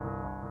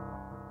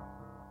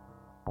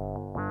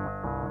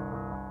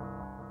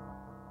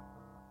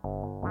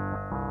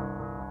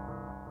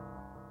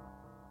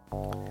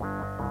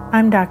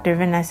I'm Dr.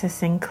 Vanessa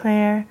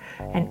Sinclair,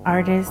 an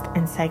artist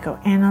and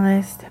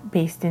psychoanalyst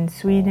based in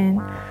Sweden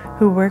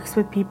who works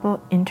with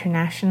people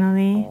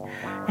internationally,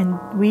 and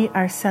we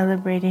are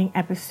celebrating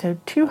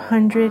episode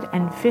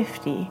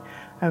 250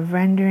 of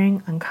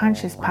Rendering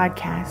Unconscious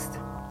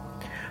podcast.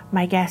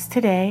 My guest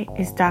today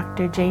is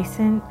Dr.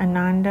 Jason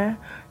Ananda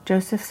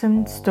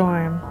Josephson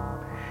Storm.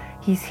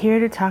 He's here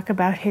to talk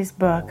about his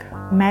book,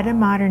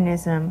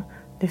 Metamodernism,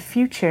 The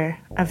Future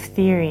of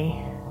Theory.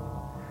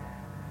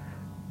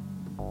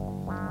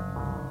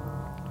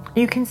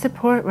 You can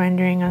support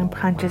Rendering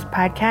Unconscious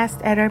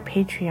podcast at our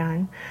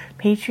Patreon,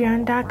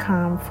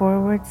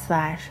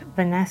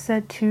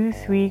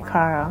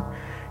 patreon.com/Vanessa23Carl.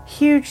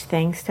 Huge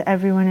thanks to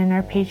everyone in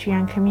our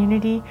Patreon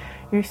community.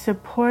 Your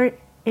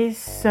support is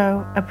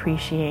so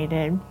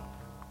appreciated.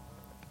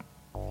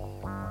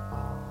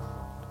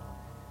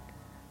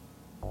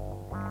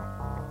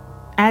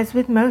 As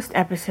with most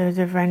episodes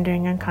of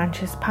Rendering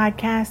Unconscious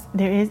podcast,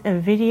 there is a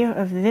video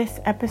of this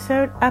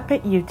episode up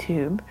at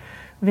YouTube.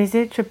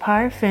 Visit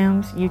Trapart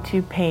Film's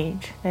YouTube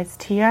page. That's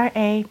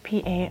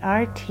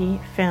TRAPART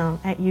Film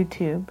at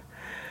YouTube.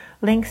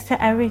 Links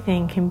to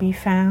everything can be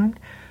found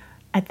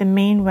at the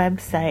main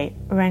website,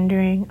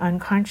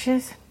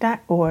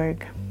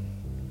 renderingunconscious.org.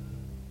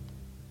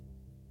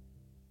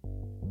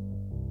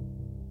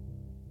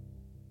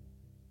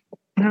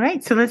 All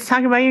right, so let's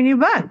talk about your new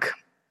book.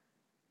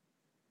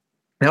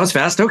 That was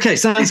fast. Okay,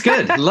 sounds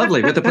good.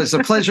 Lovely. It's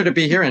a pleasure to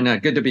be here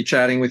and good to be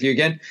chatting with you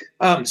again.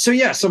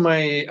 So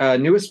my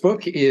newest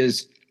book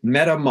is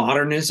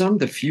Metamodernism,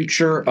 The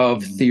Future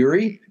of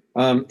Theory.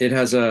 It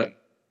has a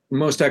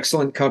most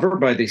excellent cover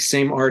by the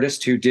same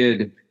artist who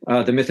did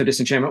The Myth of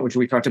Disenchantment, which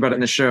we talked about in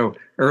the show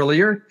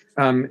earlier.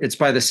 It's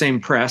by the same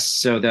press,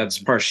 so that's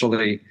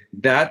partially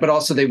that. But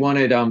also they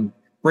wanted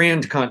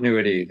brand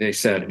continuity, they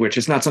said, which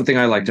is not something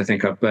I like to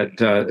think of, but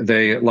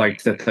they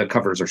liked that the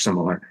covers are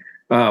similar.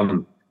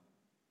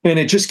 And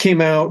it just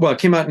came out, it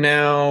came out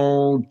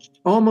now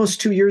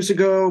almost 2 years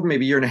ago,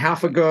 maybe a year and a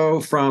half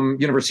ago from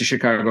University of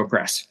Chicago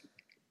Press.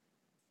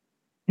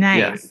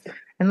 Nice. Yeah.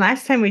 And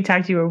last time we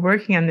talked, you were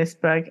working on this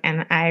book,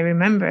 and I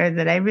remember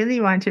that I really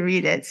want to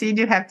read it. So you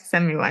do have to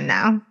send me one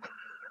now.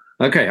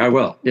 Okay, I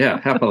will.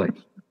 Yeah, happily.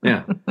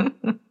 Yeah.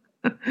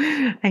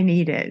 I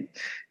need it.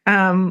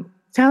 Tell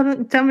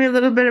me a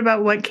little bit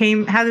about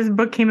how this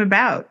book came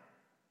about.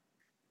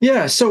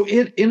 Yeah, so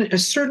it, in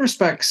certain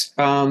respects,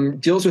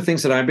 deals with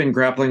things that I've been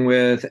grappling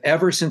with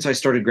ever since I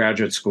started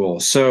graduate school.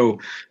 So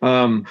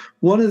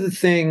one of the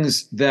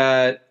things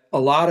that a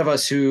lot of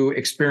us who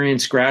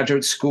experience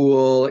graduate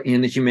school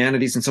in the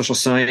humanities and social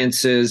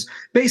sciences,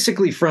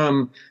 basically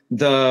from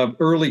the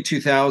early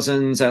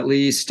 2000s at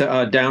least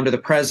down to the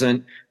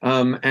present,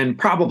 and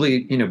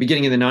probably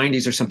beginning in the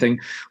 90s or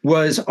something,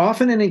 was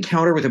often an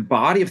encounter with a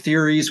body of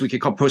theories we could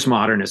call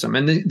postmodernism.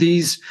 And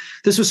this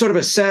was sort of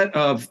a set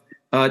of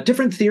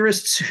different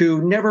theorists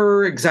who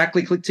never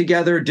exactly clicked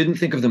together, didn't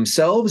think of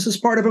themselves as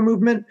part of a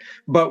movement,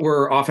 but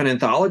were often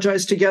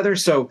anthologized together.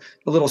 So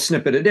a little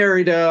snippet of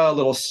Derrida, a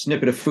little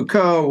snippet of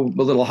Foucault,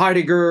 a little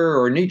Heidegger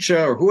or Nietzsche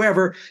or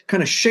whoever,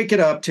 kind of shake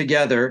it up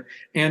together.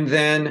 And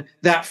then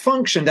that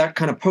function, that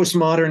kind of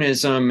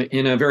postmodernism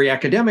in a very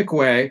academic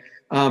way,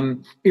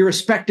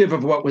 irrespective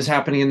of what was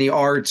happening in the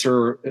arts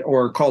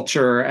or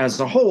culture as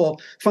a whole,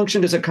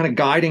 functioned as a kind of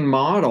guiding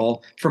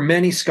model for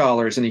many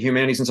scholars in the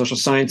humanities and social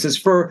sciences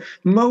for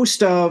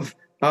most of,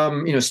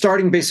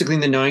 starting basically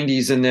in the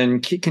 90s and then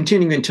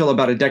continuing until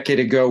about a decade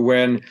ago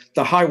when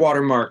the high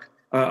watermark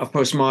of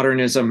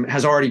postmodernism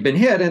has already been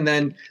hit. And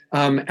then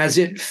as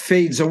it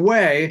fades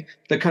away,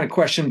 the kind of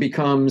question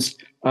becomes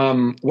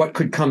what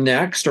could come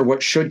next or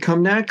what should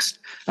come next.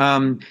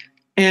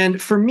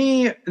 And for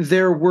me,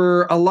 there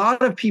were a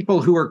lot of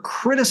people who were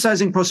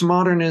criticizing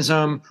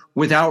postmodernism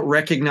without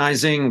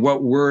recognizing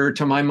what were,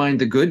 to my mind,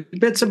 the good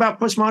bits about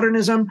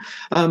postmodernism.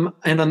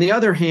 And on the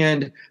other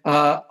hand,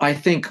 I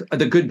think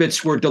the good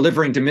bits were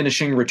delivering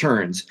diminishing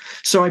returns.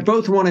 So I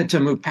both wanted to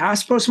move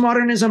past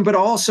postmodernism, but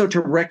also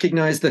to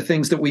recognize the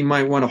things that we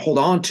might want to hold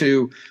on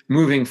to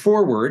moving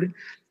forward.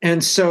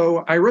 And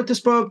so I wrote this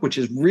book, which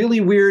is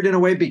really weird in a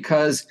way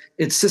because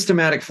it's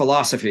systematic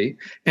philosophy.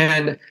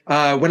 And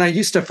when I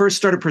used to first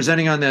started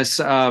presenting on this,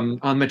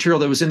 on material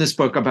that was in this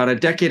book about a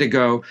decade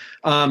ago,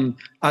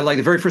 like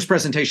the very first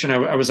presentation,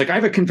 I was like, I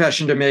have a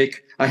confession to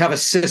make. I have a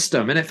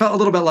system. And it felt a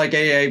little bit like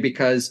AA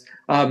because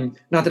not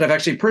that I've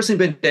actually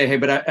personally been to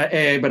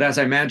AA, but as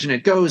I imagine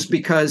it goes,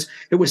 because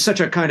it was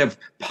such a kind of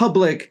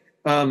public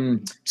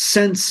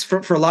sense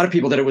for a lot of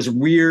people that it was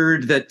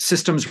weird, that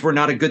systems were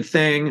not a good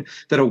thing,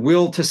 that a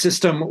will to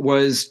system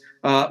was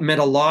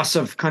meant a loss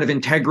of kind of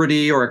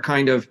integrity or a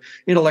kind of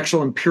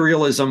intellectual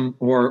imperialism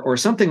or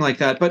something like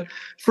that. But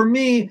for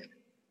me,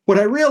 what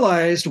I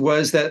realized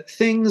was that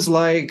things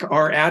like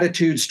our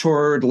attitudes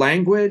toward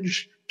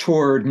language,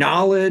 toward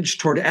knowledge,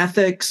 toward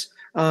ethics,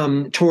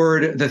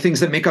 toward the things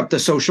that make up the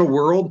social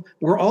world,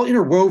 we're all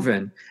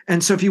interwoven.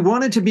 And so if you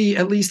wanted to be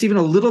at least even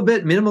a little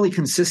bit minimally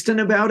consistent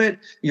about it,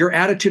 your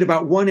attitude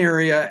about one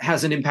area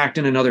has an impact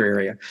in another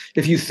area.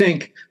 If you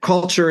think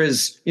culture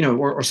is,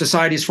 or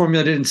society is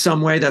formulated in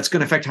some way, that's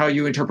going to affect how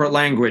you interpret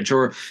language,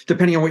 or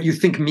depending on what you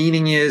think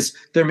meaning is,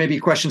 there may be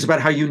questions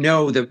about how you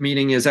know that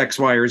meaning is X,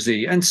 Y, or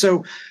Z. And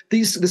so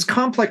this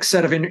complex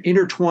set of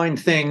intertwined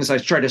things I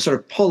try to sort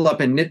of pull up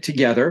and knit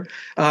together.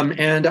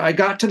 And I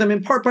got to them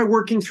in part by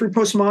working through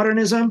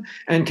postmodernism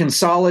and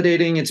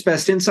consolidating its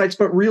best insights.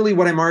 But really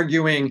what I'm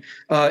arguing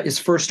is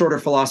first order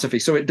philosophy.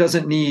 So it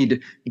doesn't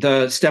need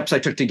the steps I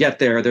took to get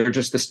there. They're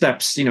just the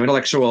steps,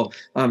 intellectual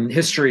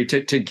history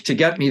to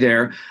get me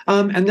there.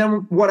 And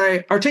then what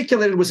I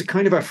articulated was a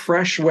kind of a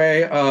fresh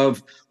way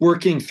of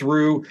working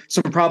through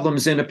some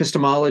problems in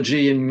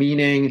epistemology and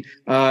meaning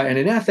and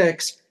in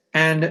ethics.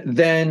 And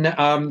then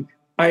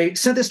I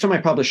sent this to my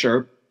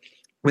publisher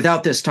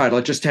without this title.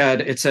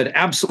 It said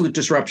Absolute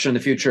Disruption, the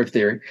Future of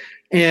Theory.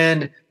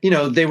 And,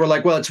 they were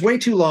like, well, it's way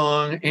too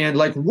long. And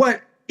like,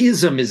 what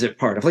ism is it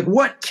part of? Like,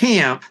 what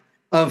camp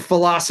of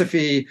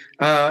philosophy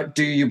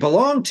do you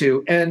belong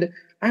to? And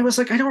I was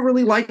like, I don't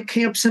really like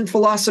camps in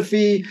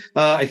philosophy.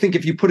 I think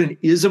if you put an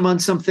ism on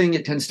something,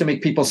 it tends to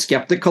make people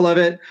skeptical of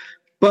it.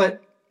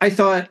 But I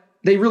thought,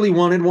 they really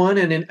wanted one,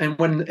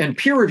 and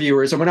peer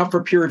reviewers, I went out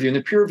for peer review, and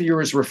the peer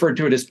reviewers referred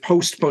to it as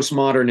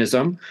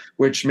postmodernism,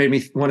 which made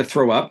me want to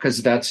throw up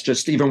because that's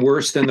just even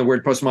worse than the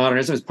word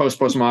postmodernism. It's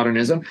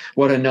postmodernism.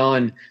 What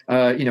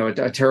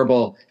a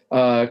terrible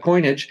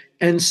coinage.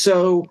 And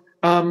so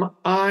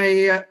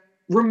I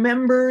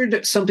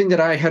remembered something that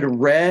I had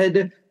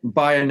read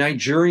by a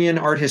Nigerian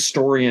art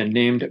historian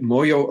named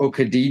Moyo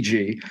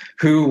Okadiji,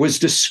 who was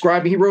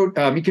describing,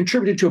 he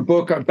contributed to a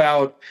book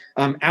about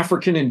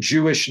African and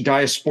Jewish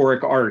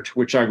diasporic art,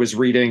 which I was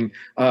reading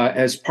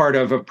as part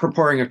of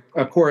preparing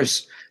a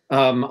course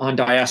on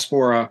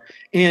diaspora,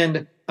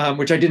 and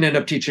which I didn't end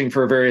up teaching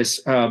for various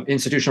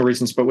institutional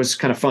reasons, but was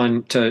kind of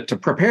fun to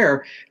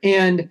prepare.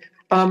 And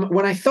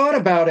when I thought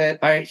about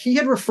it, he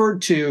had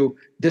referred to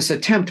this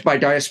attempt by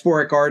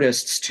diasporic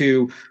artists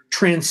to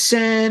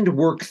transcend,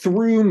 work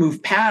through,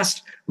 move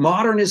past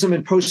modernism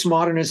and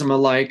postmodernism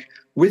alike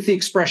with the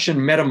expression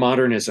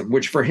metamodernism,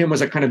 which for him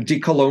was a kind of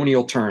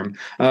decolonial term,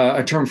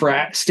 a term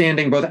for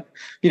standing both,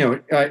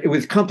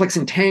 with complex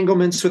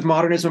entanglements with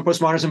modernism and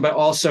postmodernism, but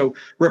also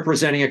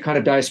representing a kind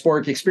of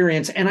diasporic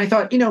experience. And I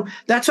thought,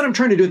 that's what I'm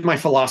trying to do with my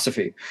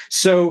philosophy.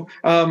 So,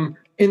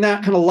 in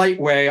that kind of light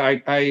way,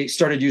 I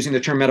started using the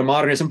term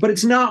metamodernism, but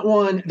it's not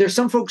one. There's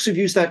some folks who've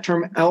used that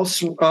term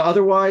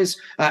otherwise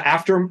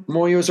after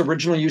Moyo's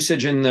original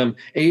usage in the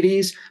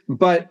 80s,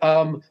 but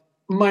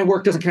my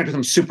work doesn't connect with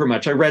them super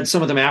much. I read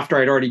some of them after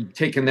I'd already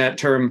taken that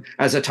term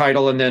as a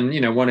title and then,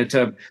 wanted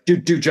to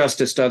do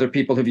justice to other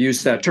people who've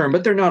used that term,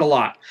 but they're not a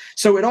lot.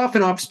 So it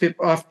often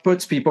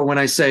off-puts people when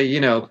I say,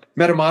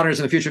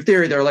 metamodernism, the future of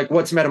theory, they're like,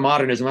 what's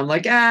metamodernism? I'm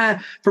like,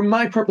 for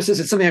my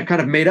purposes, it's something I've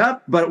kind of made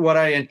up, but what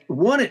I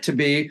want it to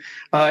be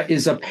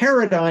is a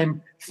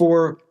paradigm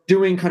for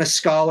doing kind of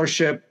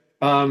scholarship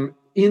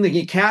in the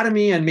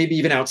academy and maybe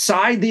even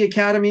outside the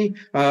academy,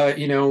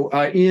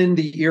 in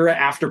the era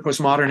after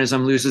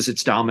postmodernism loses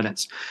its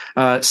dominance.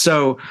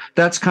 So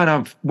that's kind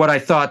of what I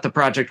thought the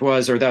project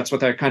was, or that's what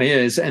that kind of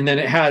is. And then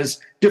it has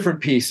different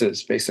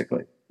pieces,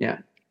 basically. Yeah.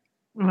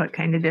 What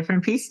kind of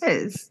different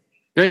pieces?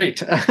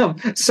 Great.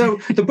 So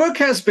the book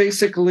has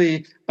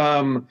basically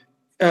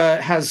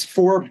has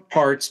 4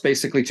 parts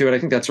basically to it. I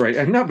think that's right.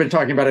 I've not been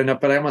talking about it enough,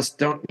 but I almost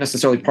don't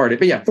necessarily part it.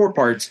 But yeah, 4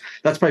 parts.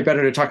 That's probably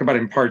better to talk about it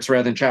in parts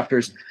rather than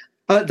chapters.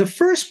 The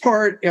first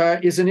part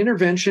is an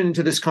intervention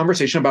into this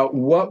conversation about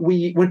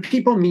when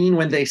people mean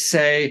when they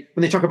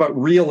talk about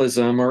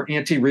realism or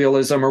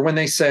anti-realism, or when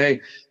they say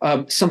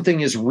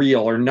something is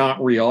real or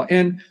not real.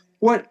 And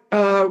what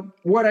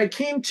I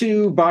came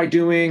to by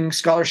doing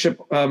scholarship,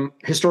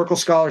 historical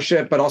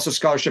scholarship, but also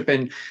scholarship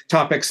in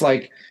topics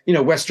like,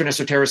 Western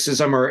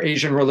esotericism or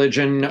Asian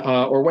religion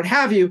or what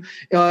have you,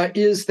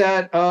 is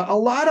that a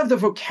lot of the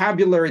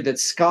vocabulary that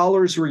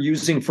scholars were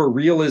using for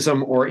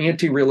realism or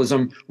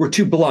anti-realism were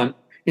too blunt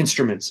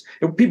instruments.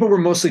 People were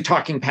mostly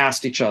talking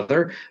past each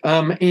other.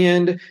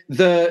 And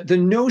the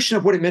notion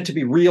of what it meant to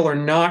be real or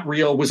not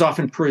real was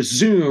often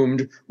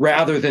presumed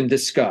rather than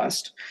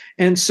discussed.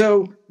 And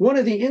so one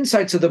of the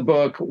insights of the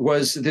book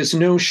was this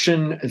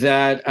notion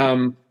that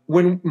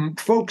when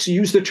folks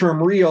use the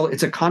term real,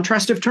 it's a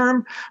contrastive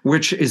term,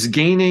 which is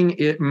gaining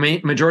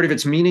majority of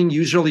its meaning,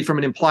 usually from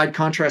an implied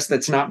contrast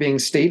that's not being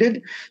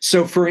stated.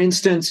 So for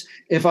instance,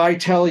 if I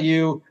tell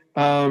you,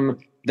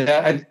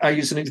 that I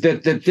use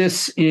that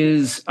this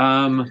is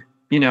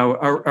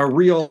a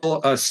real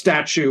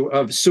statue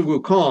of Su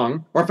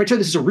Wukong, or if I tell you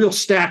this is a real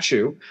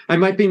statue, I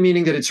might be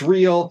meaning that it's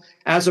real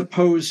as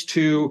opposed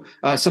to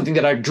something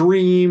that I've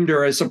dreamed,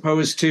 or as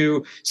opposed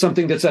to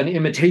something that's an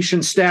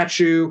imitation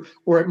statue,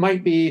 or it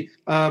might be,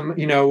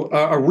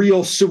 a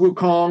real Su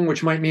Wukong,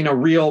 which might mean a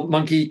real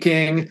Monkey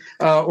King,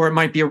 or it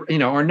might be,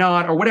 or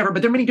not, or whatever.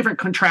 But there are many different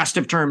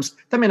contrastive terms.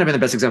 That may not be the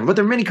best example, but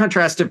there are many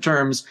contrastive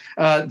terms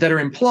that are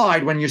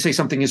implied when you say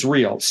something is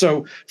real.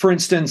 So, for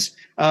instance,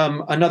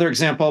 another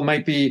example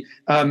might be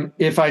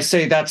if I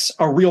say that's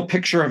a real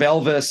picture of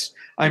Elvis,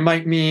 I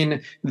might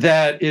mean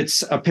that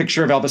it's a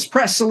picture of Elvis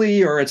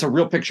Presley, or it's a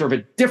real picture of a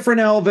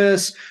different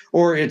Elvis,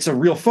 or it's a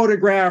real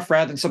photograph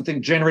rather than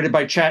something generated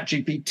by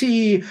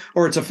ChatGPT,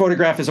 or it's a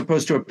photograph as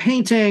opposed to a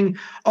painting.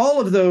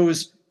 All of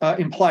those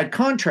implied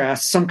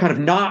contrasts, some kind of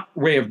not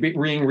way of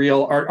being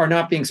real, are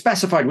not being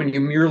specified when you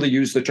merely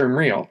use the term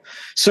real.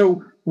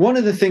 So one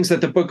of the things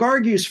that the book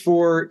argues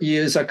for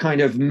is a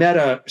kind of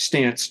meta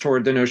stance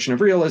toward the notion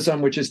of realism,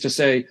 which is to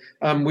say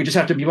we just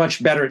have to be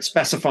much better at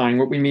specifying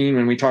what we mean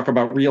when we talk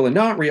about real and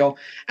not real.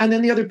 And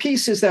then the other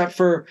piece is that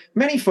for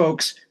many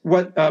folks,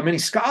 what many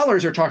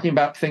scholars are talking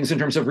about things in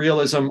terms of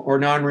realism or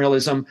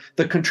non-realism,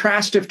 the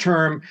contrastive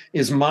term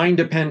is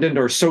mind-dependent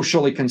or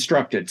socially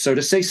constructed. So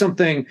to say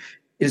something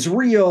is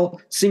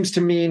real seems to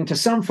mean to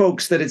some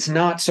folks that it's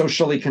not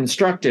socially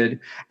constructed.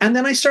 And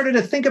then I started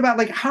to think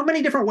about how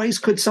many different ways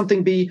could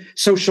something be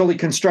socially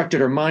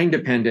constructed or mind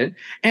dependent?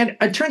 And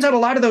it turns out a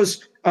lot of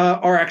those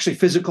are actually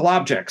physical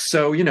objects.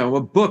 So, a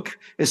book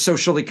is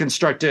socially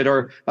constructed,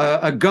 or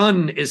a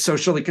gun is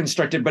socially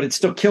constructed, but it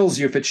still kills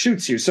you if it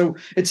shoots you. So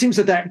it seems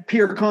that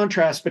pure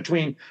contrast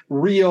between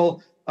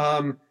real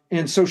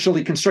and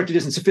socially constructed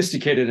isn't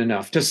sophisticated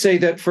enough. To say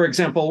that, for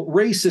example,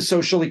 race is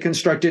socially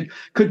constructed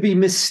could be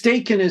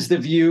mistaken as the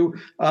view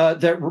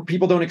that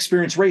people don't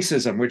experience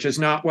racism, which is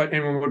not what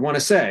anyone would want to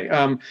say.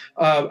 On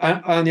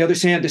the other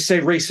hand, to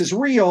say race is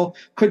real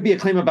could be a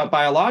claim about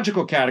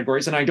biological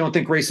categories, and I don't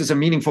think race is a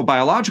meaningful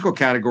biological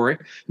category,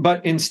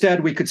 but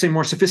instead we could say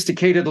more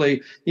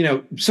sophisticatedly,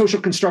 social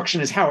construction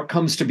is how it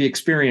comes to be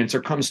experienced or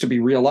comes to be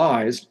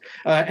realized,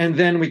 and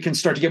then we can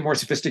start to get more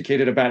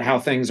sophisticated about how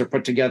things are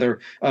put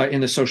together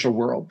in the social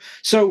world.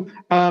 So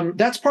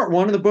that's part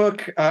one of the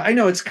book. I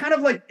know it's kind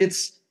of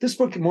this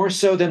book more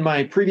so than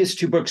my previous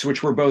two books,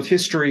 which were both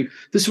history.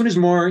 This one is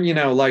more,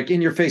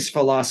 in-your-face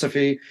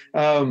philosophy.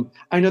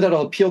 I know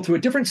that'll appeal to a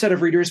different set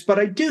of readers, but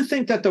I do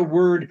think that the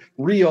word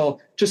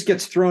real just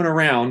gets thrown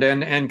around,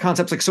 and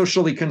concepts like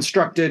socially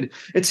constructed,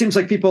 it seems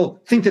like people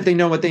think that they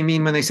know what they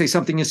mean when they say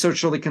something is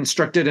socially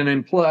constructed and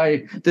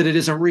imply that it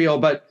isn't real.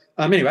 But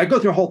anyway, I go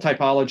through a whole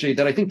typology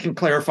that I think can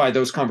clarify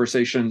those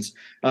conversations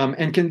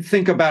and can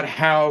think about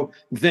how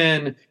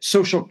then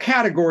social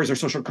categories or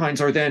social kinds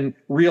are then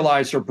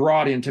realized or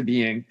brought into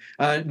being,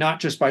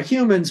 not just by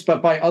humans,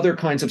 but by other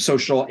kinds of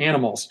social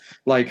animals,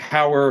 like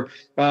how are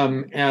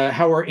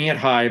ant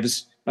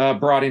hives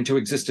brought into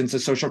existence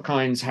as social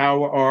kinds?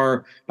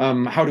 How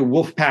do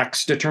wolf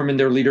packs determine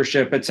their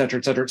leadership, et cetera,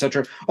 et cetera, et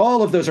cetera?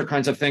 All of those are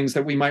kinds of things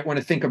that we might want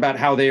to think about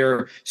how they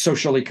are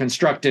socially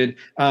constructed.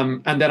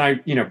 And then I,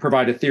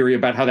 provide a theory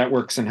about how that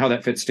works and how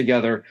that fits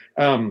together.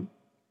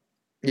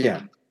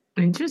 Yeah.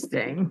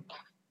 Interesting.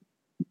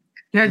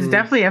 It's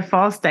definitely a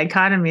false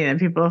dichotomy that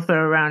people throw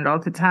around all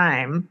the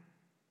time.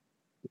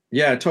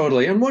 Yeah,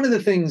 totally. And one of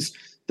the things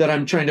that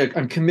I'm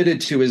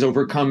committed to is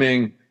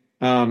overcoming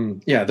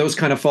those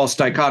kind of false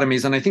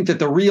dichotomies. And I think that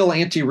the real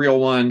anti-real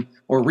one,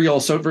 or real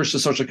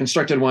versus socially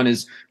constructed one,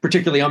 is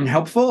particularly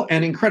unhelpful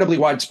and incredibly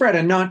widespread,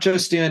 and not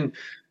just in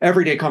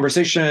everyday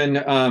conversation.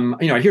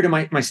 I hear to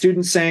my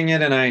students saying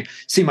it, and I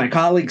see my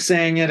colleagues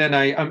saying it,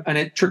 and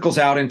it trickles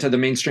out into the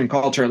mainstream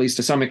culture, at least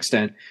to some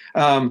extent.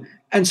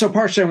 And so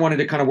partially I wanted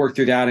to kind of work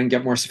through that and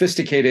get more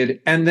sophisticated.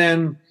 And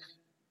then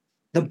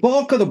the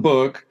bulk of the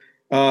book,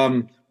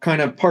 kind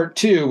of part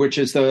two, which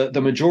is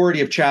the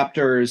majority of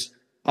chapters,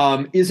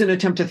 is an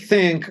attempt to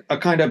think a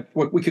kind of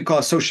what we could call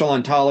a social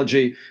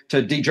ontology,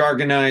 to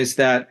de-jargonize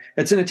that.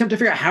 It's an attempt to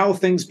figure out how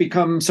things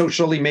become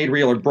socially made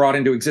real or brought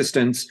into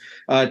existence,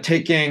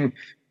 trying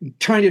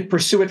to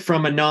pursue it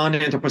from a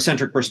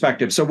non-anthropocentric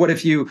perspective. So what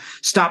if you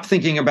stop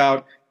thinking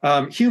about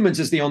humans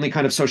as the only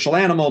kind of social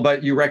animal,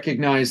 but you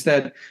recognize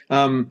that,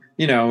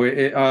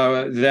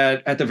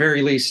 that at the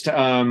very least,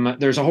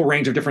 there's a whole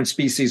range of different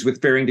species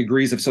with varying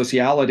degrees of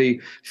sociality,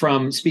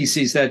 from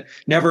species that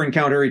never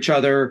encounter each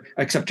other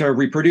except to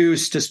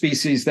reproduce, to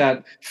species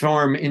that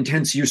form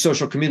intense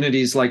eusocial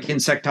communities like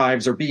insect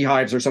hives or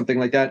beehives or something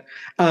like that.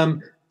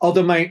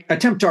 Although my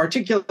attempt to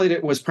articulate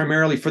it was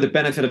primarily for the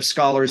benefit of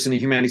scholars in the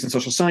humanities and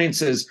social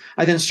sciences,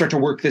 I then start to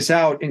work this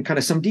out in kind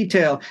of some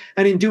detail.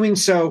 And in doing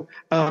so,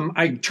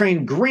 I try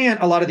and grant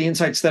a lot of the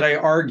insights that I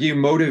argue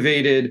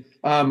motivated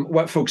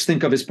what folks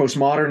think of as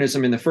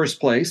postmodernism in the first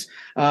place.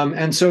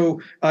 And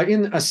so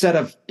in a set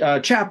of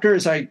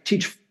chapters, I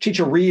teach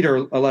a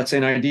reader, let's say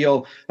an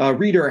ideal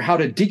reader, how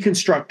to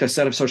deconstruct a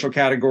set of social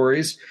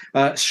categories,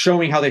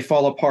 showing how they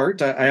fall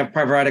apart. I have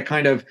provided a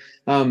kind of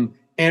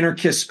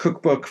anarchist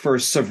cookbook for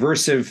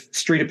subversive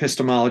street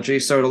epistemology.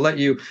 So to let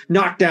you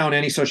knock down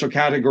any social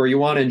category you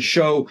want and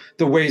show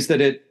the ways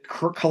that it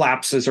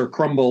collapses or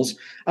crumbles.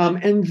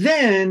 And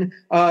then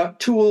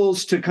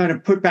tools to kind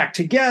of put back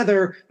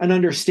together an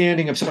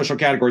understanding of social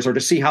categories, or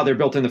to see how they're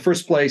built in the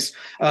first place,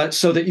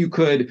 so that you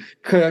could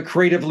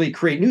creatively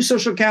create new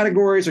social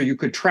categories, or you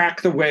could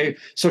track the way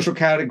social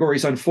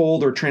categories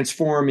unfold or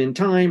transform in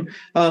time.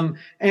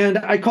 And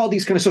I call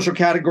these kind of social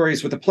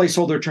categories with a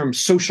placeholder term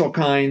social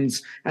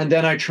kinds. And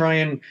then I try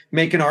and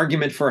make an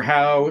argument for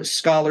how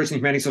scholars in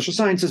humanities, social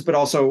sciences, but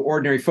also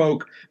ordinary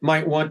folk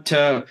might want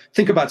to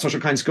think about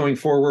social kinds going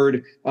forward.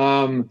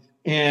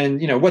 And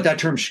what that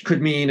term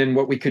could mean and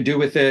what we could do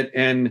with it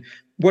and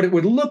what it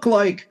would look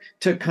like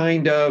to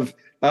kind of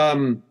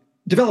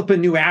develop a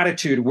new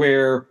attitude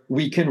where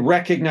we can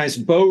recognize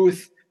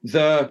both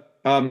our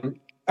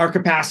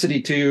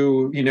capacity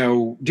to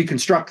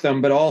deconstruct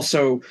them, but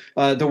also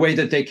the way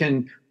that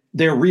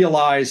they're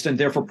realized and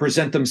therefore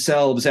present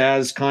themselves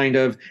as kind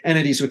of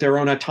entities with their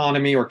own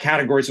autonomy, or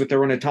categories with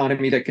their own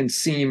autonomy that can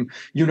seem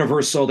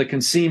universal, that can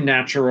seem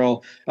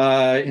natural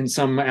in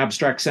some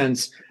abstract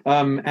sense.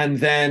 And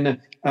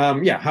then,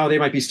 how they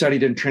might be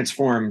studied and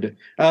transformed.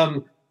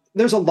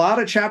 There's a lot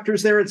of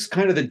chapters there. It's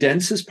kind of the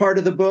densest part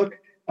of the book.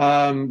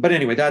 But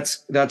anyway,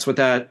 that's what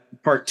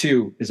that part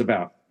 2 is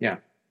about. Yeah.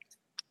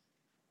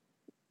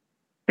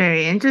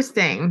 Very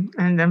interesting.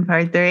 And then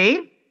part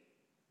 3?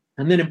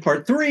 And then in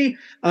part 3,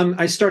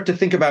 I start to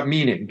think about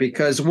meaning,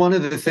 because one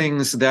of the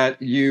things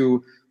that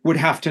you would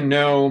have to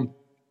know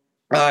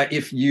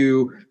if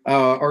you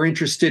are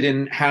interested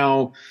in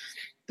how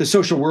the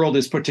social world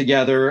is put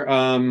together,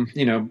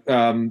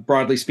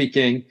 broadly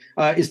speaking,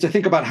 is to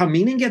think about how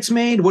meaning gets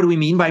made. What do we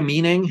mean by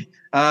meaning?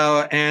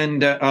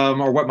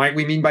 Or what might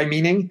we mean by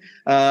meaning?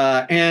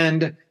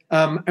 And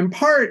in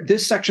part,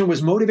 this section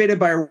was motivated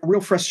by a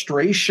real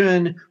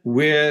frustration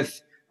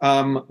with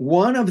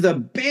one of the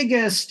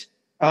biggest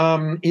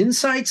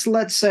insights,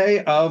 let's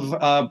say, of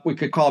we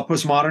could call it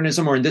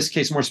postmodernism, or in this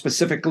case, more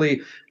specifically,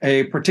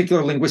 a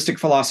particular linguistic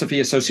philosophy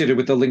associated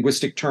with the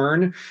linguistic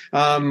turn,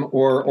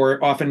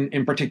 or often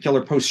in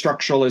particular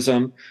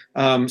post-structuralism.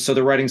 So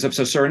the writings of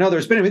Saussure and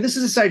others. But anyway, this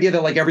is this idea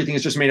that like everything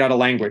is just made out of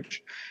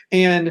language,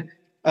 and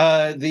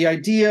the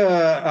idea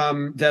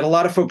that a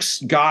lot of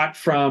folks got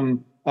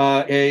from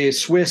a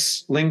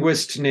Swiss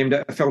linguist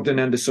named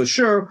Ferdinand de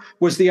Saussure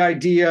was the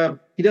idea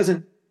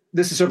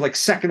this is sort of like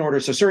second order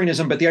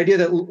Saussureanism, but the idea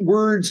that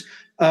words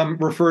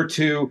refer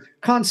to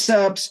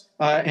concepts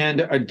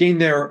and gain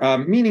their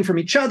meaning from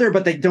each other,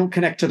 but they don't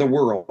connect to the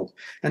world.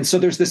 And so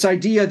there's this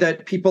idea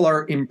that people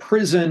are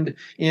imprisoned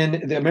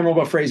in the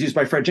memorable phrase used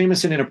by Fred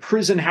Jameson, in a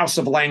prison house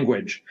of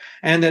language,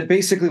 and that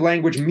basically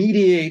language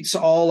mediates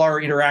all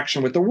our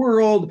interaction with the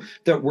world,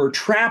 that we're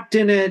trapped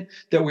in it,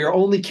 that we are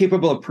only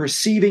capable of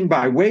perceiving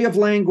by way of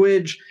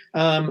language,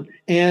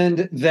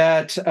 and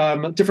that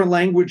different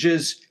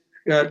languages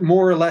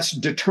more or less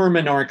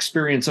determine our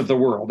experience of the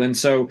world. And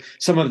so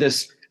some of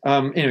this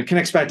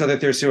connects back to other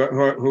theorists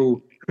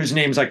whose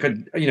names I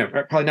could,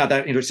 are probably not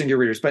that interesting to your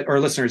readers,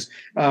 or listeners,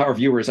 or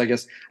viewers, I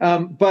guess.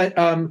 But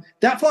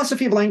that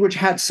philosophy of language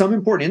had some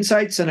important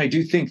insights. And I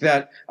do think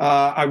that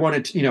I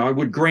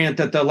would grant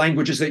that the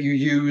languages that you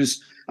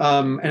use,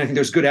 and I think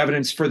there's good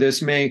evidence for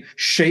this, may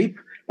shape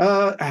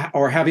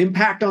or have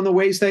impact on the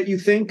ways that you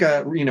think.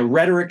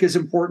 Rhetoric is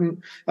important.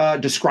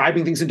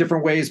 Describing things in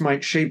different ways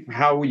might shape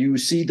how you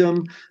see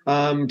them.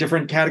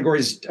 Different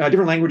categories,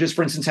 different languages,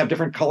 for instance, have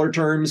different color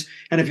terms.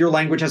 And if your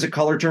language has a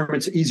color term,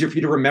 it's easier for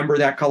you to remember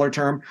that color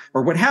term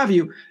or what have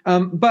you.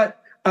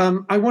 But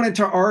I wanted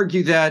to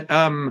argue that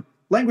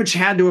language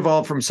had to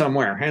evolve from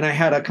somewhere. And I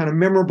had a kind of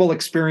memorable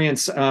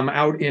experience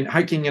out in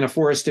hiking in a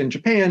forest in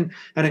Japan,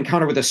 an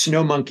encounter with a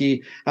snow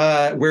monkey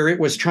where it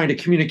was trying to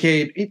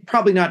communicate,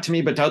 probably not to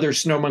me, but to other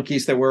snow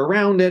monkeys that were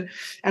around it.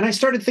 And I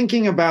started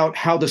thinking about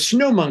how the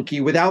snow monkey,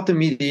 without the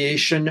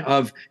mediation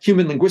of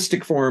human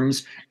linguistic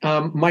forms,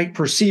 might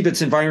perceive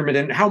its environment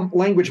and how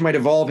language might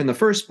evolve in the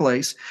first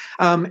place.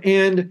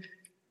 And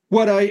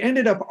what I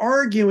ended up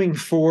arguing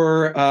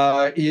for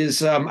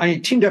is I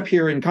teamed up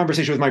here in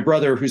conversation with my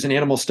brother, who's an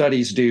animal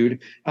studies dude,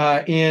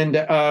 and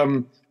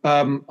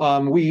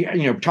we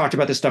talked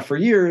about this stuff for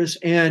years,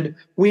 and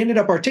we ended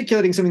up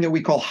articulating something that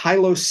we call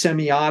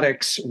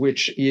hylosemiotics,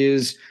 which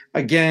is,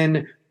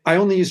 again, I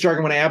only use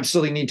jargon when I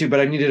absolutely need to, but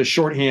I needed a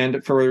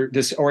shorthand for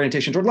this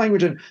orientation toward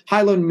language. And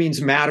hylo means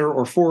matter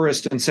or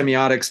forest, and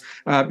semiotics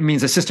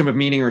means a system of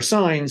meaning or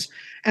signs.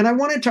 And I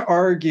wanted to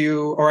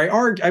argue, or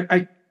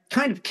I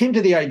kind of came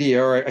to the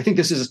idea, or I think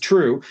this is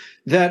true,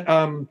 that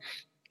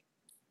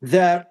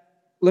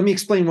let me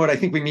explain what I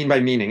think we mean by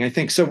meaning. I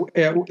think so.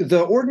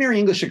 The ordinary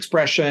English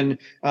expression,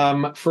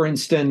 for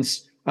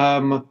instance,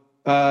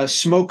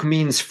 smoke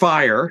means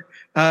fire,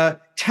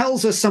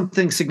 tells us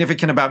something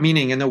significant about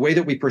meaning in the way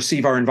that we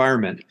perceive our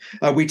environment.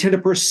 We tend to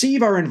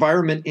perceive our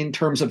environment in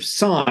terms of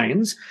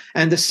signs,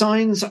 and the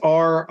signs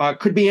are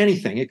could be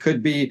anything. It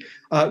could be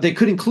they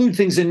could include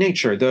things in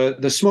nature.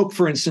 The smoke,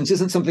 for instance,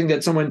 isn't something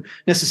that someone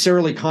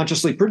necessarily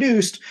consciously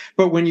produced,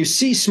 but when you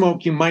see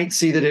smoke, you might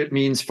see that it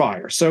means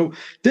fire. So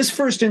this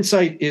first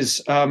insight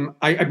is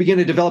I began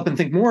to develop and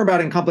think more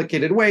about in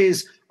complicated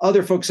ways.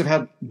 Other folks have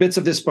had bits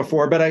of this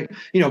before, but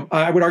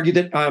I would argue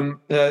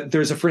that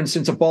there's for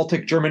instance, a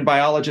Baltic German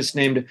biologist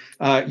named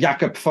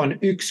Jakob von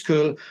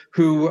Uexküll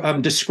who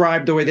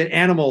described the way that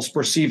animals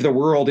perceive the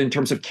world in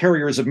terms of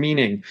carriers of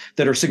meaning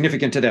that are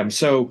significant to them.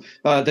 So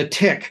the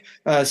tick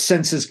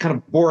senses kind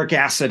of boric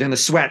acid in the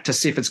sweat to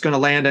see if it's going to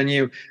land on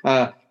you.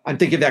 I'm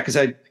thinking of that because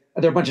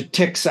there are a bunch of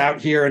ticks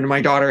out here, and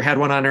my daughter had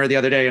one on her the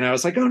other day, and I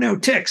was like, oh no,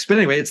 ticks. But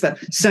anyway, it's that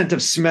scent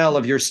of smell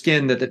of your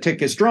skin that the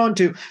tick is drawn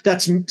to.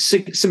 That's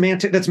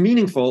semantic, that's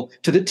meaningful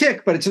to the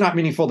tick, but it's not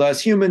meaningful to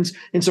us humans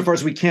insofar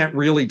as we can't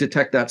really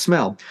detect that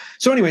smell.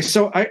 So anyway,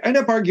 so I end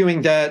up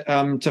arguing that,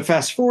 to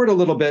fast forward a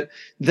little bit,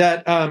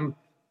 that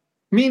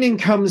meaning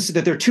comes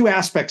that there are two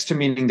aspects to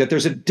meaning, that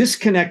there's a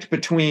disconnect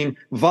between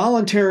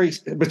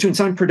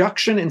sign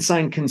production and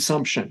sign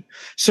consumption.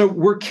 So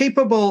we're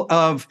capable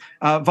of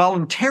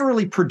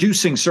voluntarily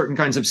producing certain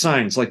kinds of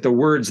signs, like the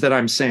words that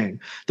I'm saying.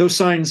 Those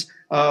signs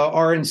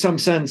are in some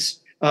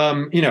sense,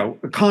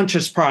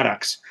 conscious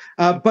products,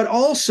 but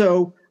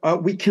also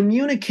we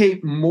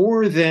communicate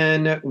more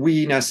than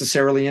we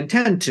necessarily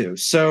intend to.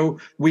 So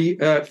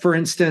for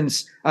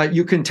instance,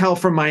 you can tell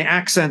from my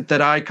accent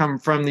that I come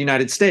from the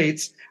United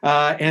States.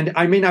 And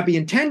I may not be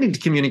intending to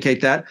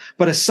communicate that,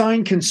 but a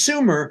sign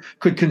consumer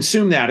could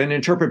consume that and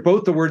interpret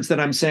both the words that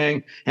I'm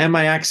saying and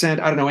my accent,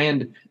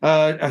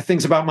 and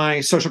things about my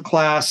social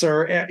class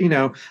or,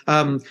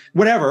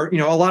 whatever,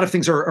 a lot of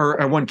things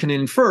are one can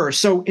infer.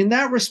 So in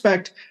that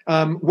respect,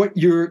 what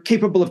you're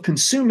capable of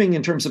consuming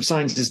in terms of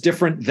signs is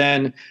different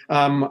than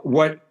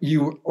what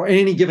you or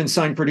any given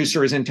sign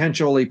producer is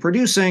intentionally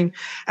producing.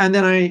 And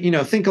then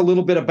I, think a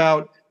little bit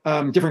about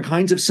different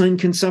kinds of sign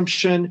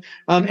consumption.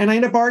 And I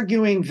end up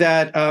arguing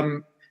that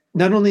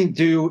not only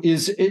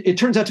it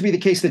turns out to be the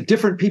case that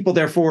different people,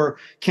 therefore,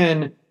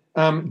 can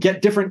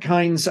get different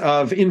kinds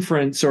of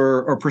inference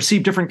or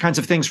perceive different kinds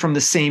of things from the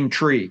same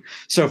tree.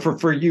 So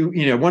for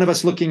you, one of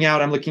us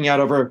I'm looking out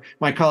over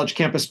my college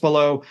campus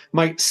below,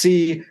 might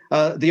see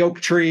the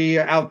oak tree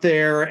out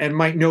there and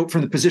might note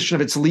from the position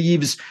of its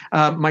leaves,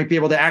 might be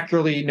able to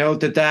accurately note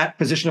that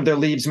position of their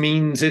leaves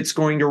means it's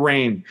going to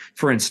rain,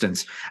 for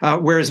instance.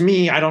 Whereas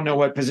me, I don't know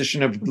what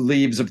position of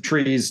leaves of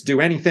trees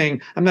do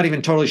anything. I'm not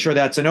even totally sure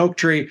that's an oak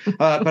tree,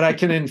 but I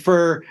can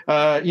infer,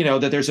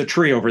 that there's a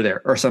tree over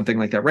there or something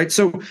like that, right?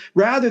 So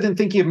rather than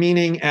thinking of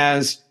meaning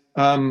as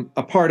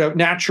a part of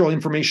natural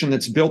information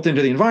that's built into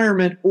the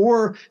environment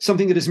or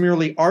something that is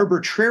merely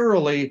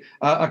arbitrarily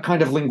a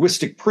kind of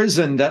linguistic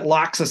prison that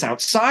locks us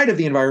outside of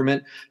the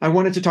environment, I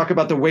wanted to talk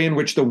about the way in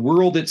which the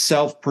world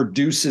itself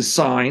produces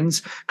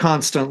signs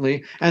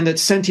constantly, and that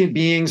sentient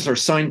beings or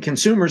sign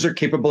consumers are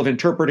capable of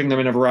interpreting them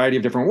in a variety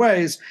of different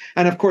ways.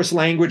 And of course,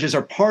 languages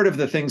are part of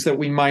the things that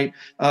we might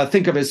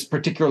think of as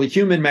particularly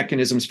human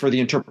mechanisms for the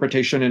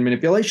interpretation and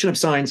manipulation of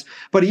signs.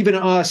 But even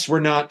us, we're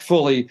not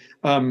fully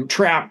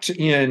trapped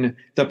in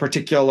the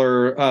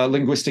particular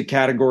linguistic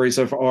categories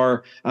of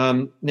our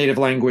native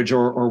language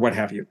or what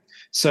have you.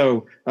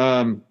 So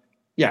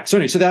So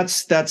anyway, so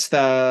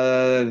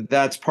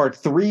that's part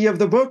 3 of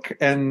the book,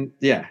 and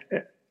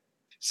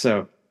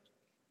so.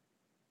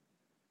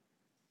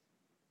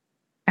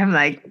 I'm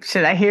like,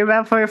 should I hear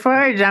about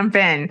 44 or jump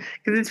in?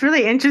 Because it's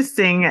really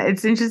interesting.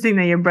 It's interesting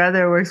that your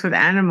brother works with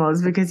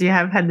animals, because you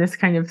have had this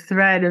kind of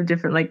thread of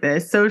different, like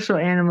the social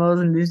animals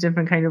and these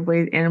different kind of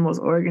ways animals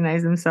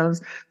organize themselves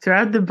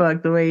throughout the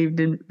book, the way you've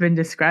been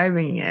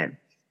describing it.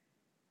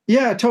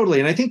 Yeah, totally.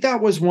 And I think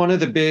that was one of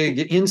the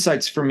big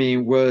insights for me,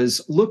 was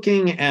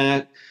looking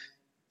at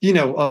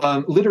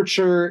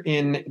literature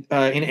in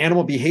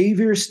animal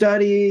behavior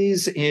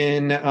studies,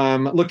 in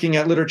looking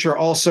at literature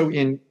also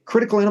in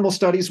critical animal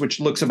studies,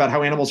 which looks about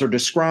how animals are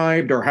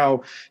described, or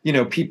how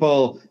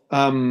people,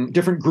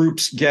 different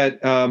groups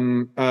get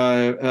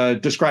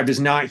described as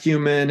not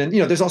human, and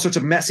there's all sorts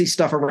of messy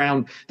stuff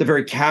around the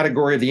very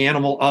category of the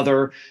animal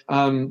other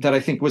that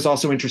I think was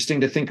also interesting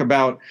to think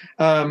about.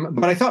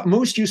 But I thought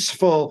most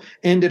useful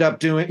ended up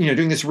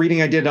doing this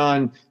reading I did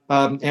on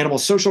animal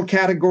social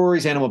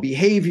categories, animal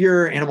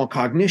behavior, animal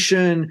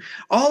cognition,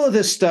 all of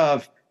this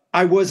stuff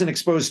I wasn't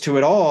exposed to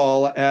at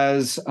all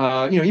as,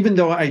 even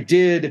though I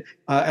did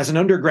as an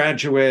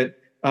undergraduate,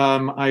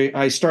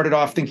 I started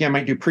off thinking I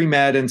might do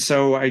pre-med. And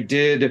so I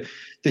did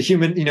the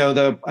human,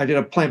 I did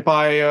a plant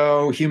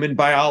bio, human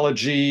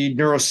biology,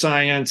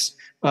 neuroscience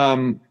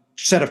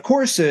set of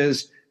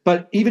courses.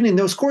 But even in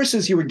those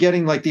courses, you were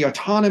getting like the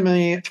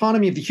autonomy of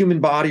the human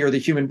body or the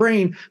human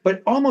brain,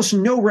 but almost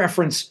no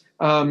reference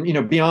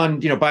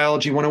beyond,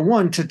 biology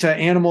 101 to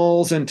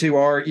animals and to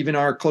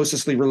our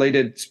closestly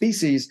related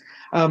species.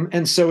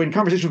 And so in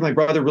conversation with my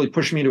brother really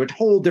pushed me into a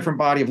whole different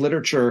body of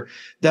literature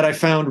that I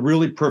found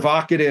really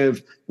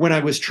provocative when I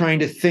was trying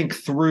to think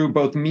through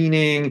both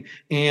meaning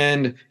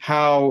and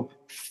how,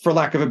 for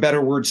lack of a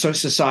better word,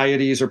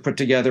 societies are put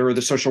together or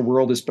the social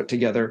world is put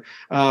together.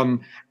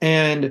 And,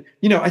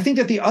 I think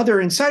that the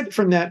other insight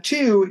from that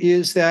too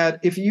is that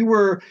if you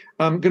were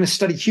going to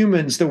study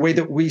humans the way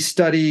that we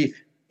study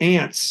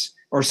ants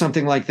or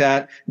something like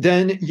that,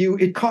 then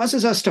it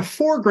causes us to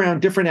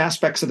foreground different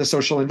aspects of the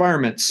social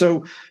environment.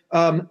 So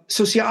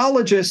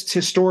sociologists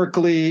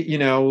historically,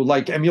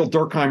 like Emil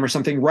Durkheim or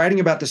something, writing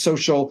about the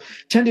social,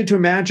 tended to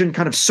imagine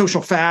kind of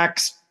social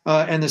facts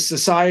and the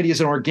society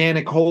as an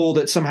organic whole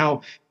that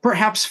somehow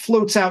perhaps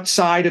floats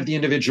outside of the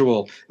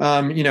individual.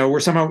 We're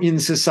somehow in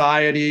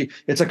society.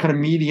 It's a kind of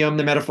medium.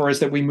 The metaphor is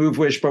that we move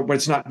but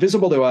it's not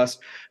visible to us.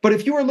 But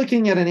if you were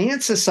looking at an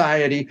ant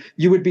society,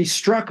 you would be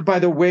struck by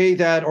the way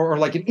that, or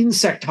like an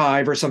insect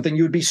hive or something,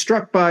 you would be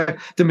struck by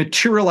the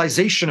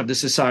materialization of the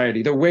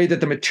society, the way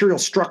that the material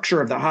structure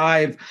of the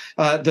hive,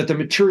 that the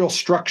material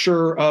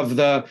structure of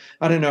the,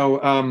 of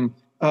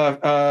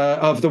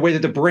the way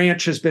that the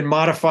branch has been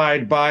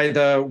modified by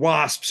the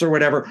wasps or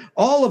whatever.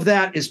 All of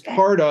that is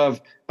part of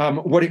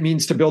what it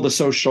means to build a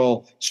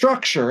social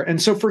structure.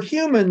 And so for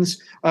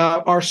humans,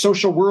 our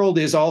social world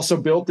is also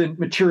built in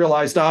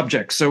materialized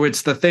objects. So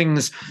it's the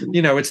things,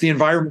 it's the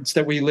environments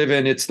that we live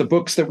in, it's the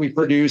books that we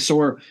produce,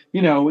 or,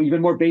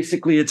 even more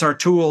basically, it's our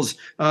tools,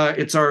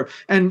 it's our,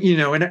 and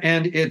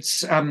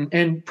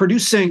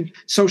producing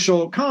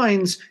social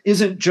kinds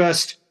isn't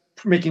just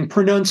making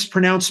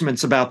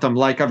pronouncements about them,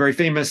 like a very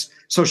famous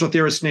social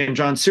theorist named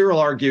John Searle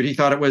argued. He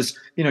thought it was,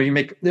 he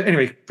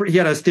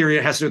had a theory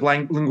that has to do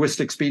with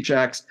linguistic speech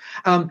acts.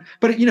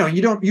 But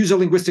you don't use a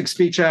linguistic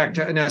speech act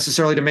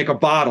necessarily to make a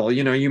bottle,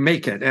 you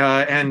make it.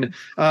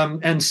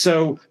 And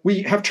so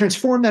we have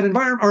transformed that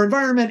our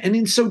environment, and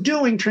in so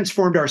doing,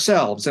 transformed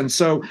ourselves. And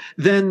so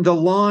then the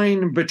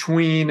line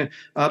between,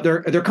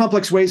 there are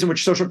complex ways in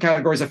which social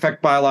categories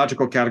affect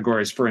biological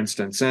categories, for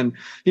instance, and,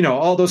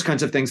 all those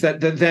kinds of things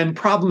that then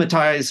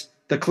problematize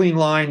the clean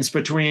lines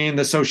between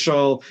the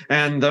social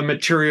and the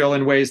material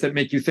in ways that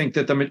make you think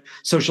that the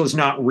social is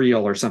not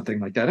real or something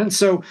like that. And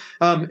so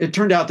it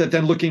turned out that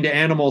then looking to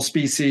animal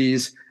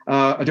species,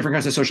 different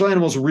kinds of social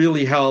animals,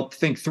 really helped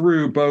think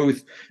through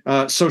both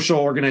social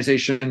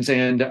organizations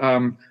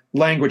and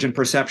language and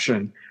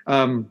perception.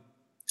 And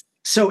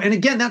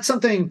again, that's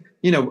something,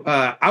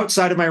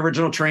 outside of my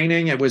original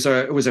training. It was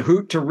a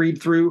hoot to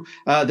read through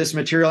this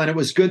material. And it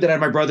was good that I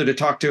had my brother to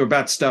talk to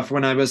about stuff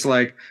when I was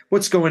like,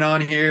 what's going on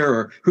here?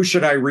 Or who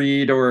should I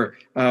read? Or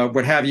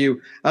what have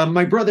you.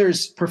 My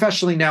brother's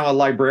professionally now a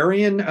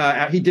librarian.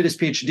 He did his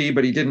PhD,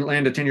 but he didn't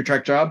land a tenure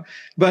track job.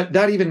 But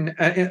that even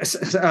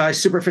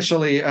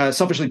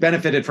selfishly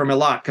benefited from a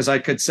lot, because I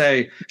could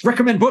say,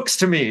 recommend books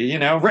to me,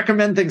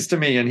 recommend things to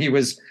me. And he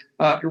was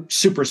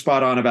super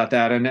spot on about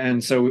that.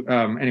 And so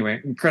anyway,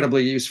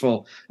 incredibly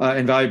useful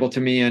and valuable to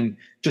me, and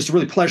just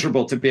really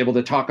pleasurable to be able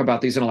to talk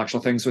about these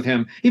intellectual things with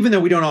him, even though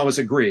we don't always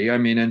agree.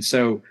 And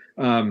so,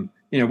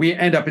 we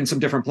end up in some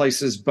different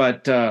places,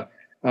 but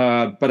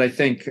I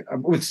think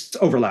with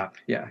overlap.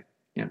 Yeah.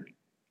 Yeah.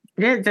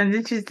 It sounds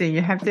interesting.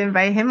 You have to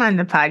invite him on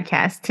the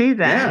podcast too,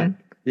 then.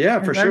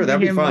 Yeah, for sure. That'd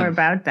be fun. More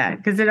about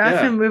that, because it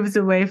also moves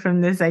away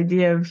from this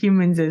idea of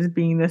humans as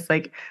being this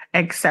like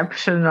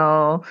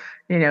exceptional,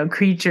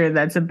 creature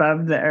that's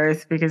above the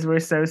earth because we're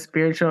so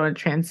spiritual and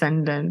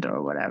transcendent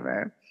or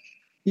whatever.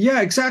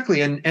 Yeah,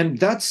 exactly. And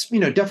that's,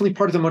 definitely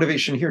part of the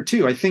motivation here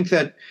too. I think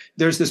that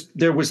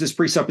there was this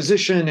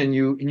presupposition, and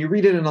you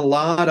read it in a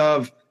lot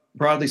of,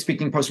 broadly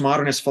speaking,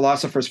 postmodernist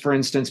philosophers, for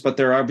instance, but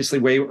there are obviously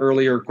way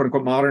earlier, quote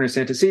unquote, modernist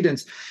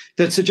antecedents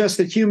that suggest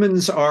that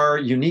humans are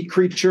unique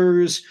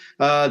creatures,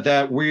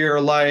 that we're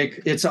like,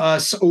 it's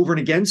us over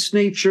and against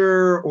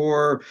nature,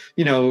 or,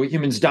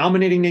 humans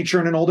dominating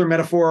nature in an older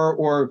metaphor,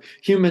 or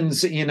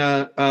humans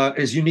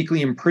is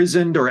uniquely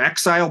imprisoned or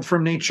exiled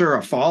from nature,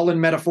 a fallen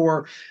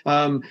metaphor.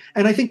 And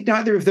I think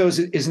neither of those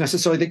is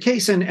necessarily the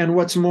case. And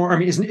what's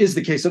more, is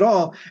the case at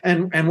all.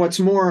 And what's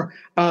more,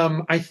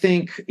 I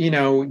think,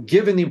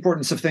 given the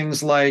importance of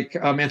things like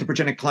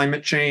anthropogenic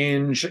climate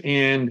change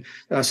and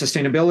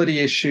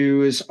sustainability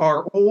issues,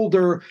 our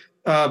older,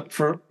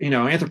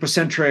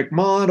 anthropocentric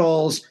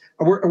models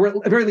we're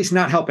at the very least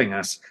not helping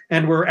us,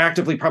 and we're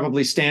actively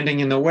probably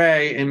standing in the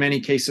way in many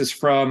cases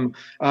from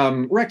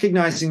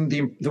recognizing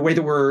the way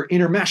that we're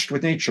intermeshed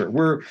with nature.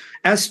 We're,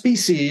 as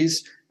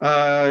species,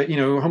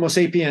 Homo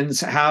sapiens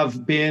have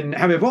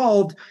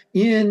evolved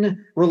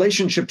in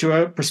relationship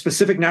to a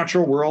specific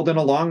natural world and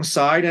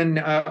alongside and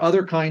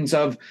other kinds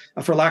of,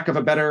 for lack of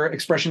a better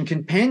expression,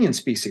 companion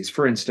species,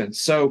 for instance.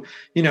 So,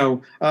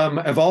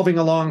 evolving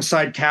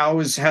alongside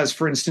cows has,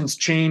 for instance,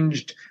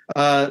 changed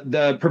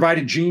the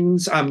provided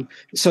genes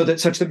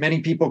such that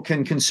many people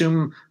can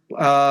consume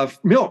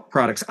milk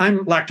products.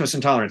 I'm lactose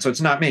intolerant, so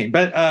it's not me,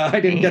 but I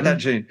didn't get that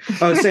gene.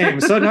 Oh,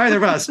 same. So neither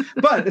of us.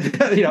 But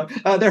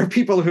there are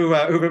people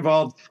who've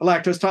evolved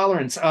lactose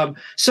tolerance. For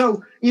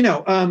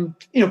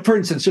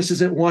instance, just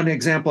as one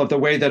example of the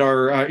way that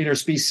our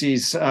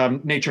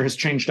interspecies nature has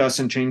changed us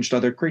and changed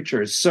other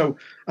creatures. So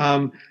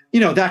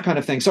that kind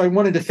of thing. So I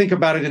wanted to think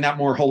about it in that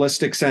more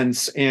holistic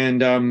sense.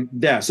 And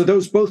so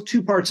those both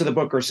two parts of the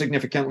book are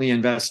significantly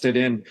invested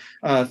in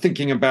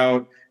thinking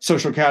about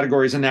social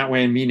categories in that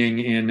way and meaning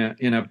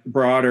in a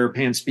broader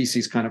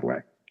pan-species kind of way.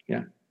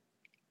 Yeah.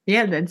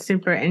 Yeah, that's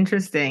super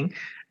interesting.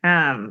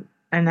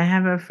 And I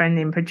have a friend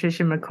named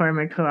Patricia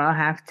McCormick who I'll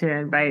have to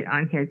invite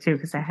on here too,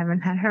 because I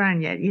haven't had her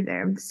on yet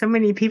either. So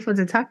many people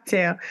to talk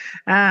to.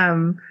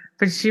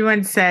 But she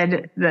once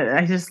said that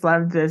I just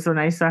loved this when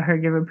I saw her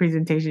give a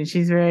presentation.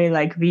 She's very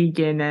like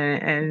vegan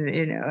and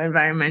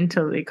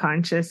environmentally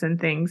conscious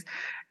and things.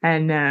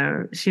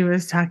 And she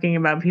was talking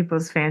about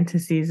people's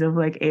fantasies of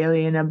like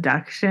alien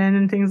abduction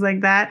and things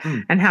like that,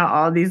 and how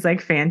all these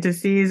like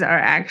fantasies are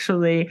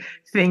actually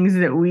things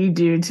that we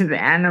do to the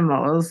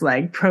animals,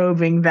 like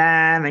probing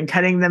them and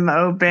cutting them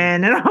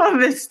open and all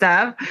this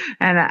stuff.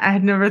 And I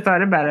had never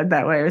thought about it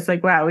that way. It was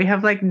like, wow, we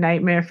have like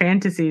nightmare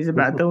fantasies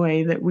about the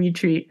way that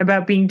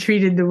about being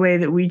treated the way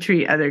that we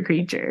treat other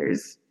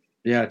creatures.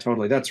 Yeah,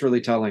 totally. That's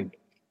really telling.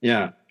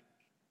 Yeah,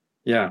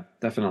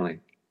 definitely.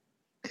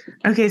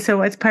 Okay, so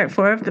what's part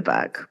 4 of the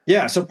book?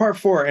 Yeah, so part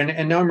 4,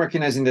 and now I'm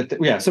recognizing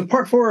that. So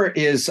part 4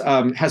 is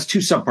has two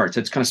subparts.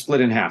 It's kind of split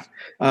in half.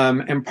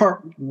 And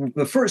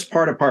the first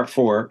part of part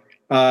 4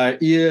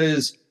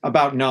 is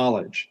about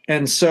knowledge.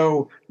 And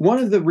so one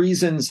of the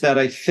reasons that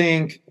I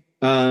think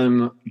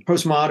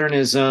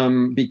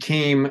postmodernism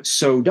became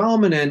so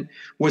dominant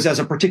was as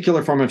a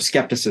particular form of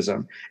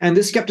skepticism. And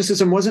this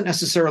skepticism wasn't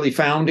necessarily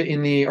found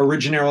in the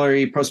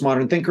originary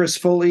postmodern thinkers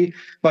fully,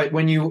 but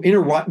when you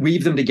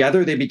weave them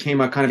together, they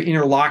became a kind of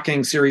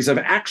interlocking series of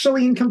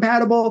actually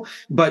incompatible,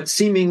 but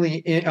seemingly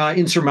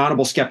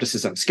insurmountable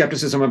skepticism.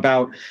 Skepticism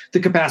about the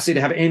capacity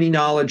to have any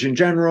knowledge in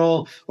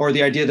general, or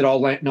the idea that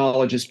all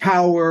knowledge is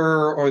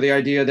power, or the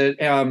idea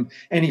that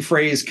any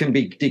phrase can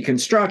be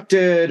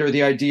deconstructed, or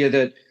the idea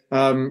that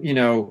all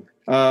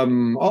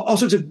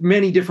sorts of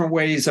many different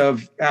ways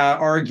of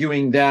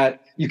arguing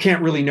that you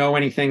can't really know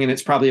anything and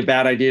it's probably a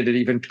bad idea to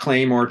even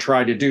claim or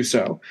try to do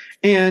so.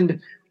 And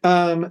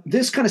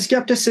this kind of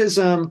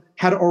skepticism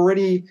had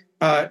already,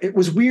 it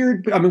was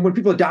weird. I mean, when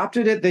people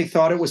adopted it, they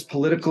thought it was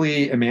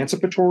politically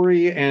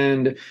emancipatory.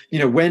 And,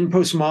 when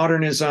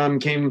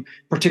postmodernism came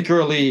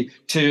particularly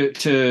to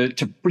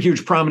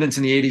huge prominence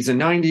in the 80s and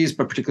 90s,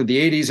 but particularly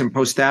the 80s and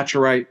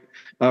post-Thatcherite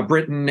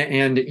Britain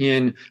and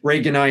in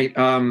Reaganite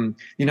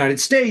United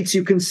States,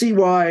 you can see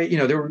why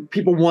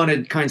people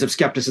wanted kinds of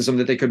skepticism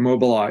that they could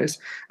mobilize,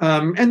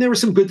 and there were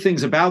some good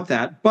things about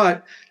that.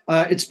 But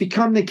it's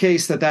become the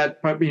case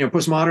that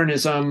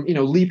postmodernism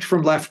leaped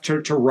from left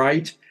to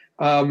right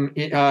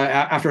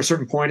after a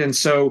certain point. And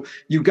so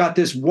you got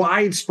this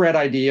widespread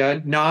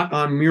idea, not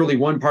on merely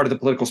one part of the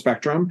political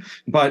spectrum,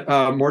 but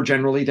more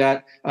generally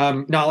that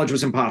knowledge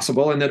was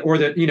impossible, and that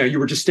you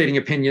were just stating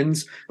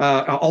opinions,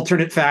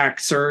 alternate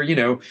facts, or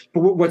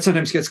what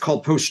sometimes gets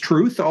called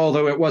post-truth,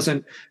 although it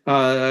wasn't.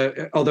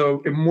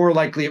 Although more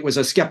likely it was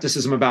a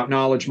skepticism about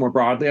knowledge more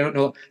broadly. I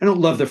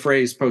don't love the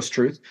phrase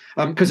post-truth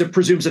because it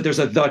presumes that there's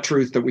the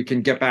truth that we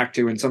can get back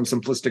to in some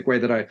simplistic way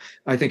that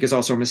I think is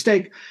also a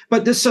mistake.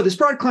 But this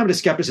broad climate of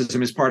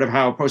skepticism is part of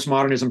how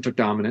postmodernism took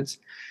dominance.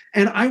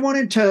 And I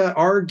wanted to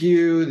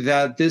argue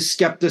that this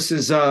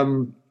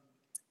skepticism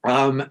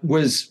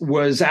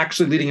was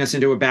actually leading us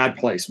into a bad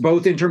place,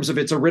 both in terms of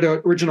its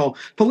original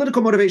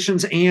political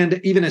motivations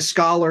and even as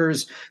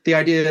scholars, the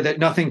idea that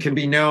nothing can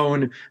be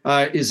known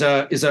is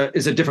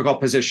a difficult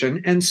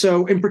position. And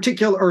so, in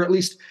particular, or at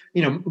least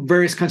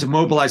various kinds of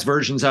mobilized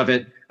versions of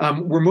it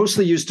were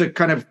mostly used to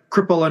kind of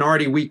cripple an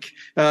already weak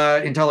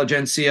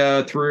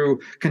intelligentsia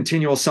through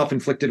continual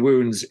self-inflicted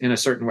wounds in a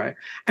certain way.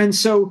 And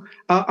so,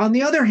 on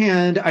the other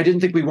hand, I didn't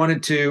think we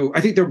wanted to.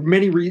 I think there were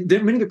many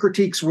of the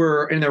critiques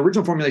were in their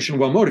original formulation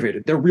well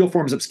motivated. They're real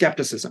forms of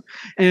skepticism,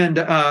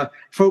 and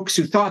folks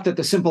who thought that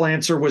the simple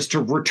answer was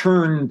to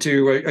return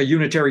to a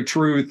unitary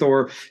truth,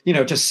 or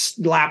to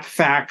slap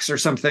facts or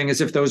something as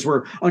if those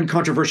were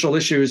uncontroversial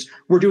issues,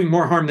 were doing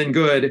more harm than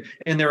good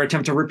in their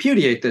attempt to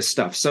repudiate this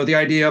stuff. So the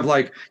idea of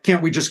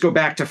can't we just go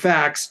back to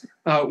facts?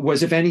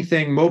 Was, if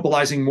anything,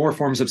 mobilizing more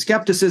forms of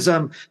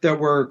skepticism that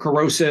were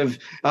corrosive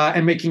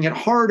and making it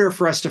harder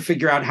for us to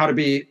figure out how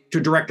to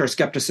direct our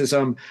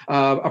skepticism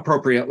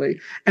appropriately.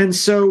 And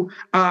so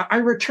I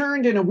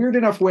returned in a weird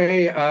enough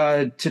way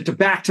to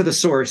back to the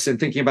source in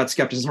thinking about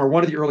skepticism, or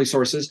one of the early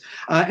sources.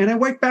 And I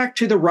went back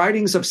to the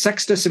writings of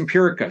Sextus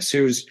Empiricus,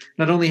 who's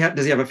not only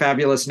does he have a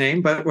fabulous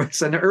name, but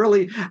was an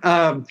early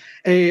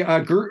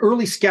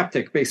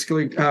skeptic,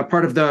 basically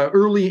part of the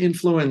early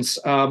influence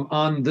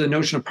on the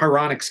notion of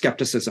Pyrrhonic skepticism.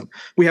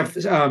 We have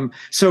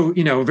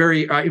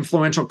very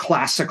influential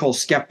classical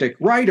skeptic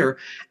writer,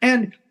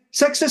 and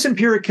Sextus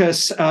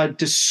Empiricus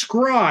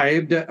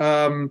described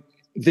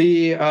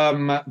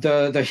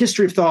the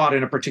history of thought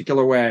in a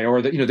particular way,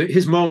 or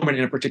his moment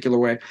in a particular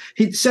way.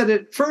 He said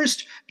that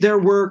first there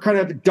were kind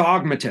of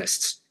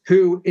dogmatists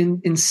who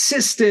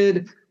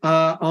insisted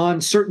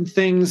on certain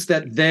things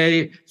that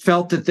they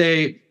felt that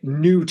they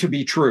knew to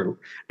be true,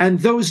 and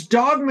those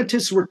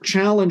dogmatists were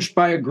challenged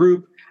by a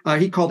group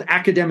he called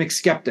academic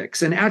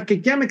skeptics. And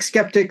academic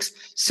skeptics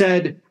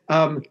said,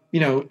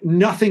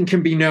 nothing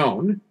can be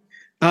known,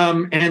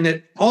 and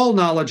that all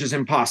knowledge is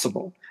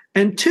impossible.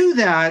 And to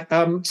that,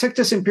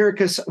 Sectus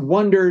Empiricus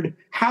wondered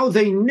how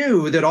they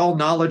knew that all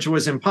knowledge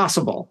was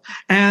impossible.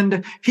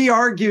 And he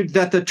argued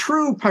that the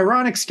true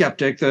Pyrrhonic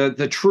skeptic,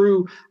 the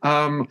true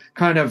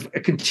kind of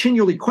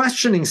continually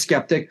questioning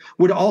skeptic,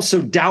 would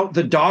also doubt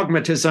the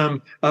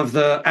dogmatism of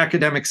the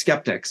academic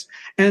skeptics.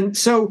 And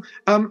so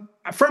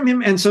from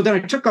him, and so then I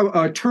took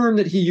a term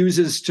that he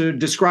uses to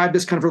describe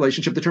this kind of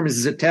relationship. The term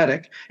is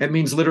zetetic. It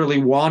means literally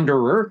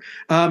wanderer,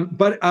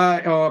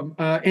 or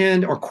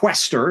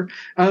quester.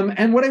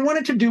 And what I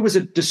wanted to do was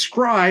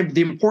describe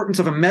the importance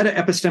of a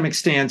meta-epistemic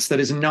stance that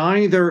is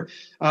neither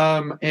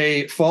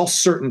a false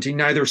certainty,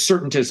 neither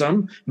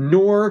certaintism,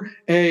 nor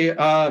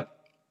a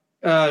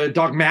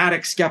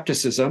dogmatic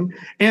skepticism,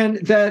 and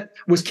that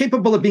was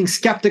capable of being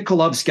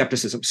skeptical of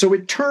skepticism. So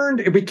it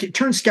turned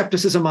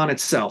skepticism on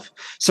itself.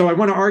 So I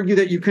want to argue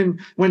that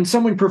when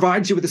someone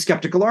provides you with a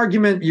skeptical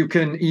argument, you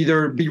can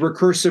either be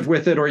recursive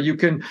with it, or you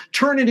can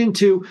turn it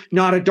into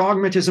not a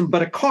dogmatism,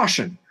 but a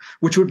caution,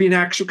 which would be an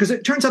actual, because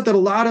it turns out that a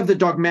lot of the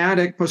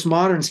dogmatic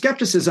postmodern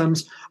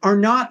skepticisms are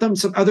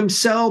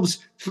themselves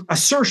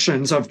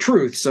assertions of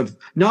truths, of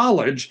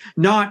knowledge,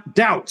 not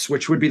doubts,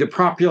 which would be the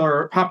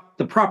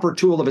proper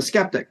tool of a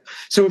skeptic.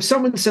 So if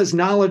someone says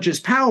knowledge is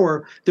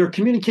power, they're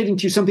communicating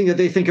to you something that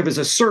they think of as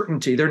a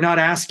certainty. They're not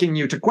asking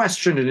you to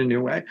question it in a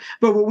new way.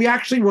 But what we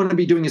actually want to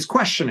be doing is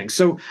questioning.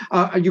 So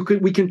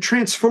we can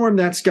transform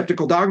that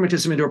skeptical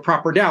dogmatism into a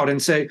proper doubt and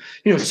say,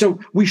 so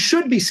we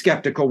should be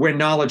skeptical when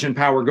knowledge and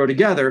power go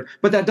together,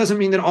 but that doesn't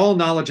mean that all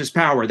knowledge is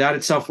power. That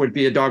itself would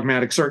be a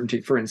dogmatic certainty,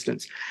 for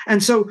instance.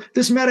 And so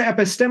this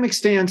meta-epistemic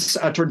stance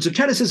towards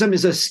zeticism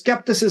is a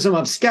skepticism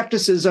of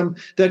skepticism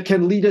that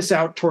can lead us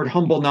out toward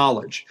humble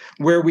knowledge,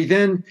 where we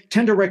then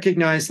tend to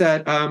recognize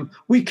that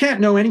we can't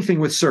know anything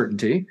with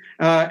certainty,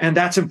 and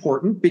that's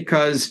important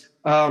because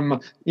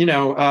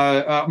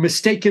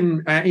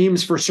mistaken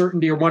aims for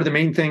certainty are one of the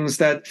main things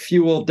that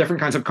fuel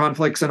different kinds of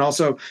conflicts and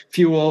also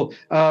fuel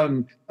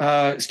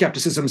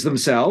skepticisms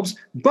themselves.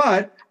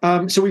 But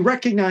so we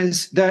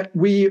recognize that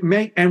we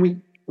might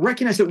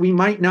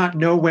not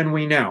know when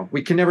we know.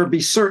 We can never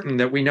be certain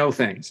that we know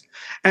things.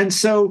 And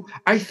so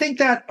I think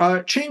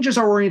that changes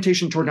our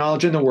orientation toward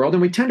knowledge in the world.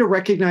 And we tend to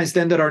recognize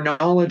then that our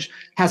knowledge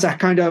has a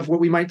kind of what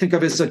we might think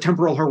of as a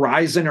temporal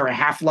horizon or a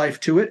half-life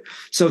to it,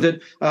 so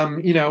that,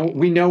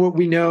 we know what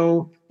we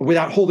know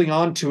without holding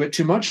on to it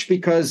too much,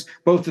 because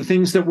both the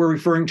things that we're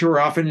referring to are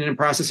often in a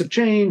process of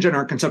change, and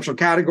our conceptual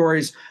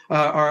categories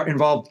are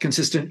involved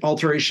consistent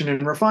alteration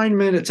and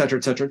refinement, et cetera,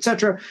 et cetera, et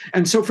cetera.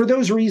 And so for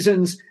those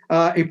reasons,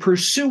 a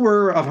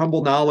pursuer of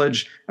humble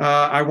knowledge,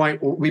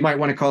 we might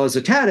want to call a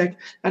zetetic.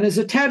 And a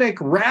zetetic,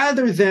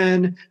 rather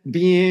than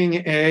being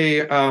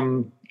a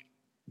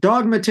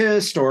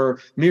dogmatist or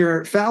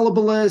mere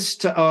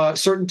fallibilist,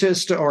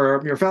 certaintist, or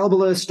mere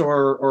fallibilist,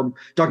 or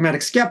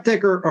dogmatic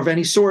skeptic, or of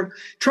any sort,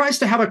 tries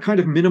to have a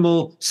kind of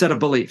minimal set of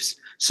beliefs.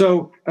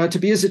 So to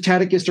be a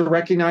zetetic is to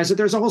recognize that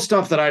there's a whole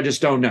stuff that I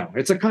just don't know.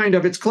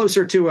 It's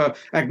closer to a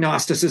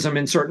agnosticism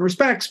in certain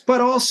respects, but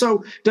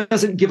also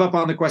doesn't give up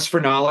on the quest for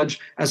knowledge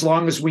as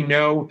long as we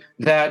know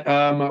that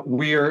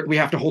we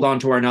have to hold on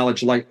to our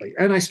knowledge lightly.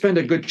 And I spend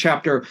a good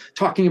chapter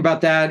talking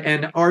about that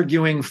and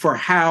arguing for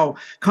how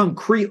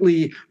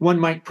concretely one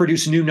might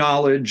produce new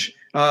knowledge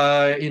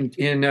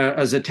in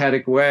a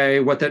zetetic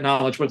way, what that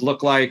knowledge would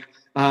look like,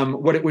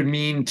 what it would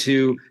mean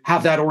to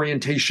have that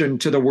orientation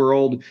to the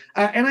world.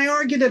 And I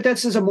argue that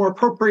this is a more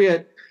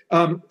appropriate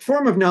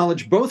form of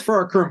knowledge, both for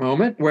our current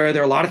moment, where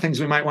there are a lot of things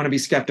we might want to be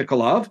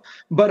skeptical of,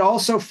 but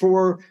also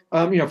for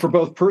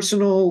both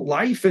personal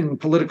life and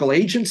political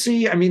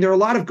agency. I mean, there are a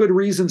lot of good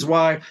reasons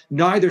why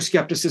neither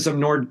skepticism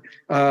nor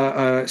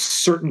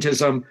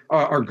certaintism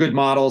are good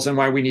models, and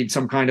why we need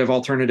some kind of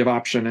alternative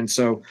option. And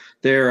so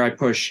there I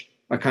push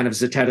a kind of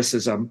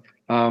zeticism,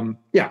 a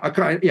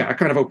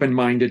kind of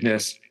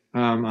open-mindedness,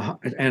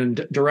 and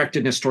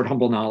directedness toward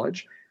humble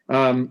knowledge.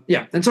 And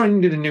so I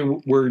needed a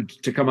new word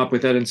to come up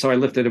with it, and so I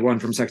lifted one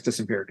from Sextus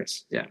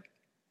Empiricus. Yeah.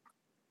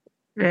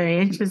 Very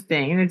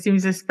interesting. And it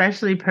seems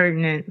especially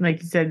pertinent,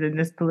 like you said, in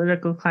this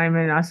political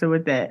climate, and also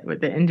with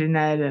the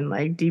internet and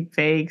like deep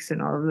fakes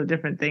and all of the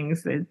different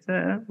things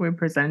that we're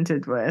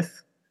presented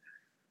with.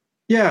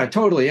 Yeah,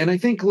 totally. And I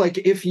think like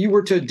if you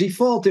were to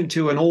default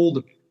into an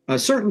old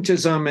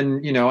certaintism,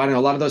 and I don't know,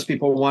 a lot of those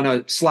people want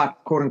to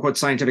slap quote unquote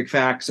scientific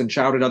facts and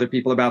shout at other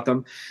people about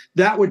them,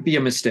 that would be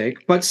a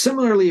mistake. But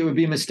similarly, it would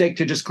be a mistake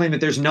to just claim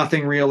that there's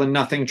nothing real and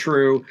nothing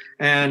true,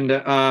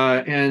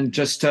 and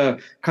just to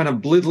kind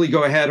of blithely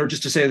go ahead, or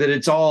just to say that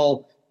it's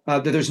all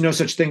that there's no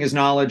such thing as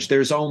knowledge.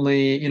 There's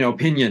only,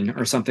 opinion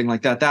or something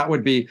like that. That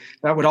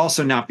would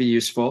also not be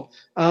useful.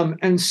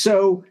 And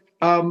so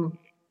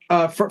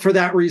for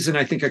that reason,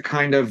 I think a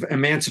kind of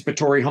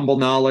emancipatory, humble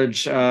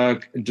knowledge,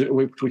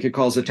 which we could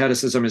call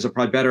Zeticism, is a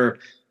probably better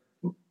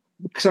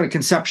sort of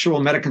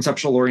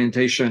metaconceptual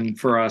orientation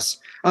for us.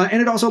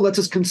 And it also lets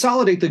us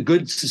consolidate the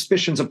good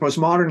suspicions of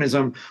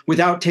postmodernism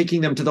without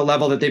taking them to the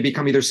level that they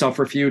become either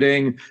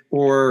self-refuting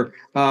or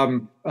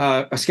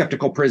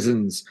skeptical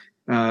prisons.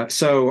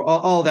 So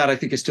all that, I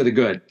think, is to the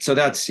good. So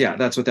that's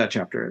what that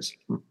chapter is.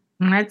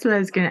 And that's what I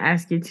was going to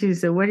ask you too.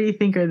 So what do you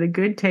think are the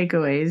good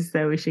takeaways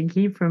that we should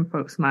keep from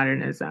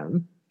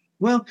postmodernism?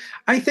 Well,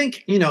 I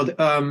think,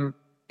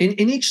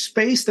 in each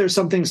space, there's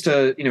some things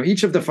to,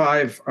 each of the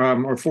 5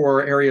 or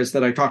 4 areas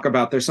that I talk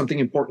about, there's something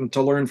important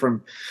to learn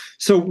from.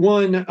 So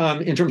one,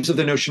 in terms of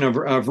the notion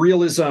of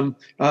realism,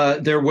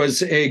 there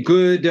was a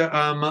good,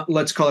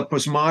 let's call it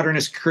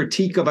postmodernist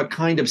critique of a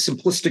kind of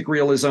simplistic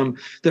realism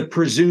that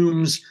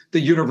presumes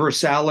the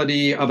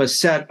universality of a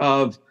set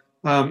of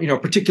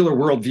particular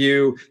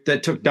worldview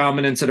that took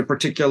dominance at a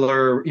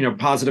particular,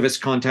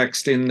 positivist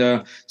context in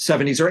the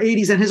 70s or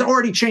 80s and has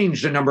already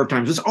changed a number of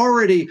times. It's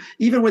already,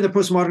 even when the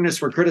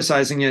postmodernists were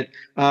criticizing it,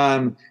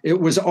 it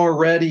was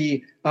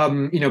already,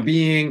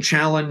 being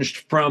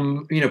challenged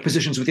from,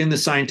 positions within the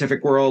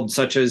scientific world,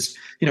 such as,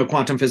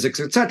 quantum physics,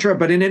 et cetera.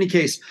 But in any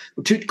case,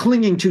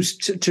 clinging too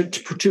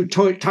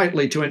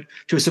tightly to a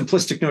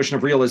simplistic notion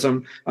of realism,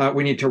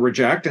 we need to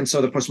reject. And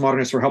so the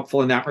postmodernists were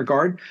helpful in that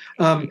regard.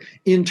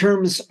 In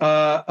terms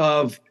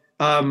of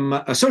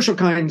social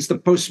kinds, the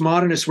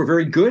postmodernists were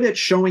very good at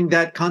showing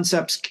that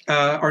concepts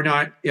are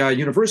not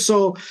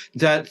universal,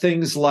 that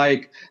things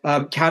like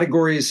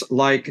categories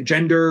like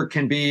gender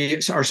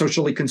are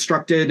socially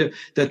constructed,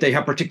 that they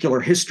have particular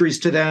histories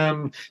to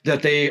them,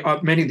 that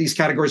many of these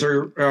categories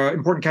are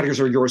important categories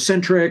are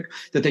Eurocentric,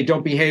 that they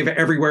don't behave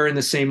everywhere in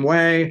the same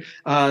way,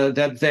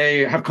 that they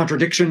have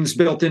contradictions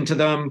built into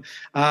them,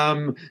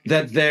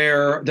 that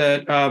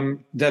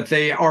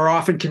they are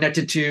often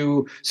connected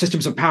to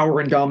systems of power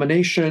and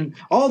domination.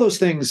 All those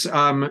things,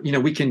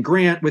 we can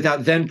grant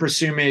without then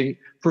presuming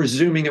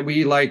that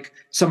we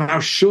somehow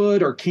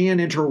should or can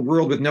enter a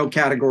world with no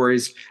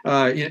categories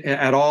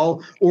at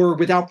all, or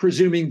without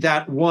presuming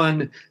that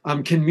one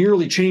can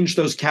merely change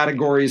those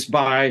categories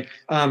by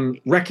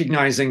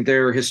recognizing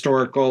their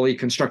historically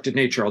constructed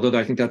nature. Although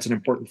I think that's an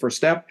important first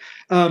step.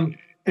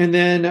 And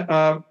then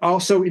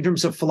also in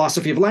terms of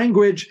philosophy of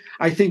language,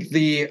 I think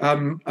the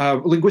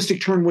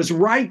linguistic turn was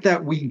right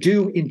that we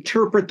do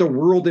interpret the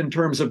world in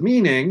terms of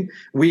meaning,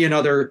 we and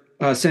other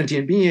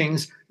sentient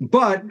beings,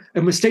 but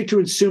a mistake to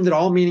assume that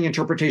all meaning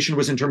interpretation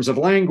was in terms of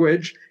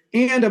language,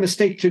 and a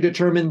mistake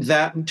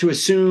to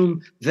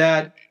assume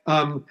that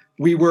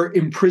we were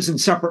imprisoned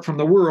separate from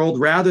the world,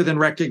 rather than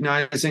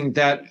recognizing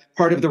that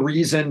part of the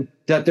reason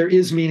that there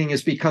is meaning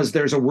is because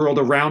there's a world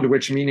around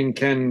which meaning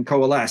can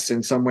coalesce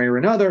in some way or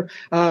another.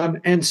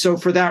 And so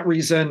for that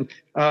reason,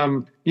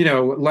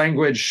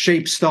 language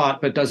shapes thought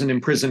but doesn't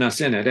imprison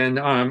us in it. And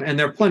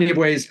there are plenty of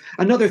ways.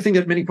 Another thing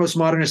that many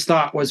postmodernists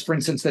thought was, for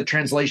instance, that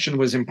translation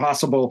was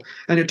impossible.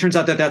 And it turns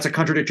out that that's a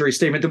contradictory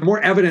statement. The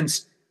more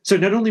evidence, so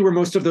not only were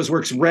most of those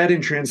works read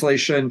in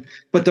translation,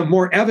 but the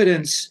more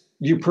evidence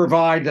you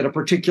provide that a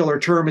particular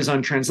term is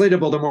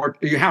untranslatable, the more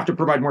you have to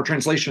provide more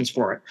translations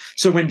for it.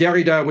 So when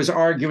Derrida was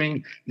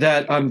arguing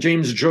that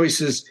James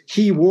Joyce's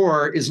 "he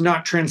war" is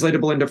not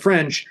translatable into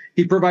French,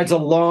 he provides a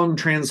long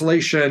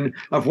translation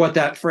of what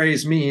that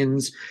phrase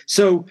means.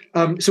 So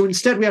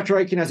instead, we have to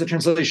recognize that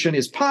translation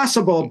is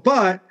possible,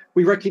 but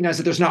we recognize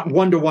that there's not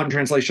one-to-one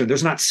translation.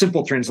 There's not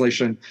simple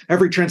translation.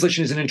 Every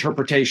translation is an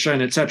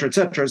interpretation, et cetera, et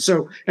cetera.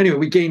 So anyway,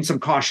 we gained some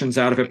cautions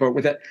out of it, but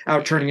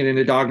without turning it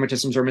into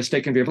dogmatisms or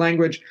mistaken view of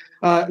language.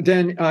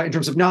 Then in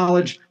terms of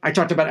knowledge, I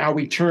talked about how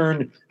we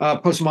turn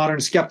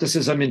postmodern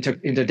skepticism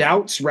into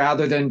doubts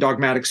rather than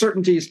dogmatic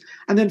certainties.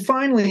 And then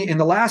finally, in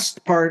the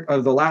last part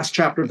of the last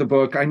chapter of the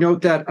book, I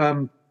note that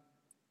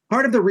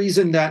part of the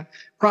reason that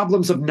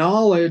problems of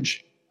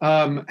knowledge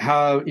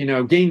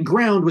gained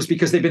ground was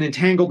because they've been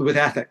entangled with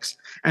ethics.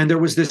 And there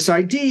was this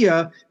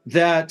idea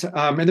that,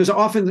 and there's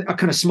often a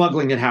kind of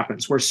smuggling that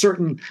happens where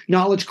certain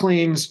knowledge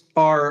claims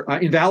are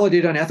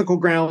invalidated on ethical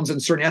grounds and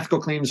certain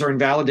ethical claims are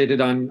invalidated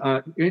on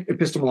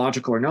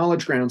epistemological or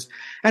knowledge grounds.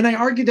 And I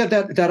argued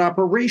that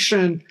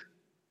operation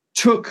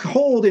took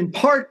hold in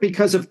part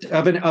because of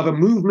a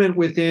movement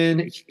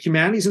within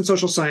humanities and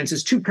social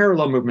sciences, two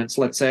parallel movements,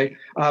 let's say,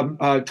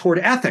 toward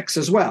ethics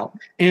as well.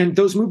 And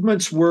those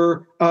movements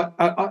were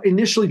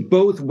initially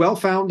both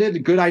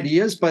well-founded, good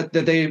ideas, but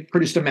that they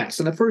produced a mess.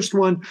 And the first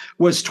one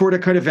was toward a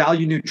kind of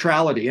value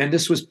neutrality. And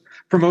this was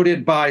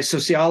promoted by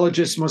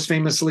sociologists, most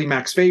famously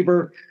Max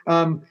Weber.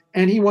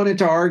 And he wanted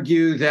to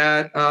argue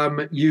that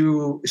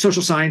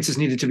social sciences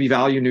needed to be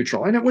value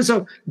neutral. And it was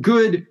a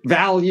good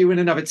value in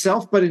and of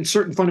itself, but in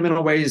certain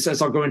fundamental ways,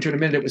 as I'll go into in a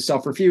minute, it was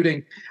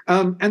self-refuting.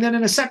 And then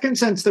in a second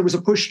sense, there was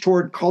a push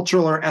toward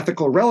cultural or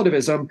ethical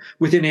relativism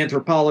within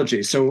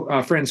anthropology.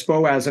 So Franz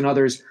Boas and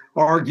others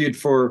argued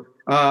for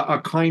a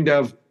kind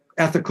of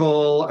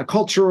ethical,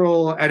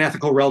 cultural, and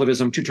ethical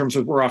relativism, two terms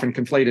that were often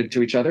conflated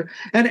to each other.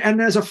 And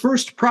as a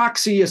first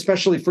proxy,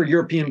 especially for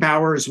European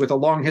powers with a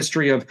long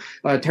history of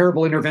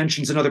terrible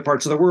interventions in other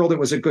parts of the world, it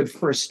was a good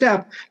first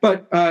step.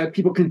 But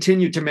people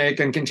continue to make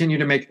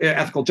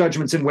ethical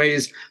judgments in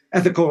ways.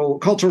 Ethical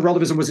cultural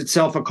relativism was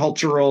itself a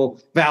cultural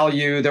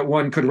value that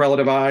one could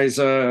relativize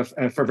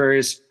for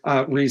various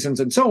reasons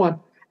and so on.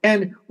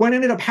 And what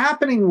ended up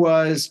happening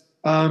was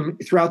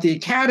throughout the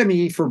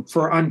academy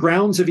for on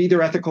grounds of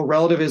either ethical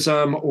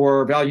relativism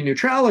or value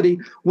neutrality,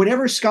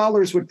 whenever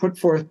scholars would put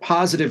forth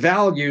positive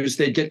values,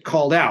 they'd get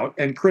called out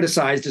and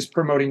criticized as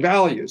promoting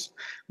values.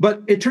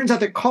 But it turns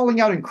out that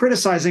calling out and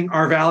criticizing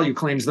are value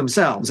claims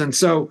themselves. And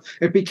so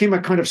it became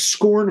a kind of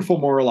scornful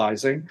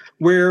moralizing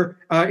where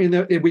we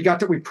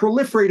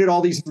proliferated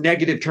all these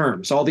negative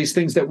terms, all these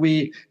things that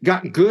we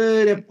got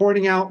good at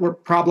pointing out were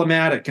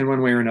problematic in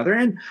one way or another.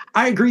 And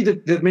I agree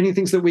that many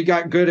things that we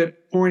got good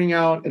at pointing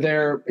out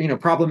their,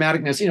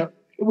 problematicness,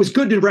 it was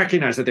good to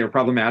recognize that they were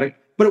problematic,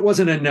 but it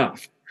wasn't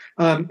enough.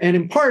 And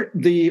in part,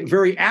 the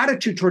very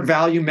attitude toward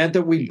value meant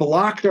that we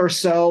blocked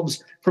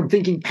ourselves from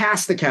thinking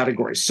past the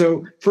categories.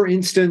 So, for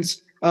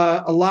instance,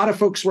 a lot of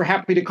folks were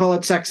happy to call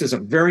it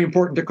sexism, very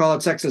important to call it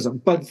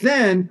sexism. But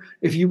then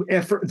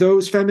if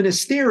those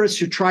feminist theorists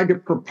who tried to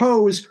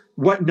propose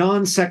what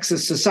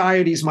non-sexist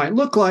societies might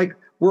look like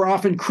were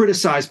often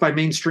criticized by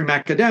mainstream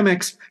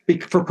academics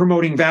for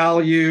promoting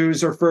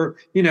values or for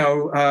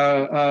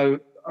a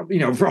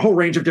whole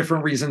range of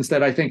different reasons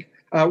that I think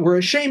were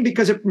a shame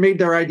because it made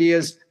their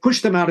ideas,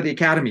 pushed them out of the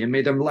academy and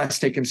made them less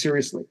taken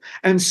seriously.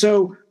 And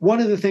so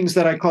one of the things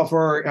that I call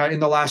for in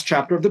the last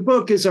chapter of the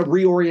book is a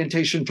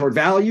reorientation toward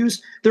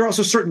values. There are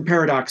also certain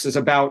paradoxes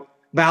about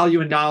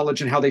value and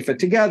knowledge and how they fit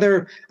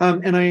together.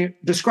 And I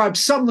describe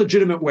some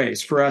legitimate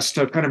ways for us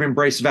to kind of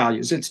embrace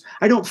values.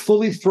 I don't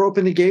fully throw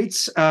open the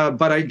gates,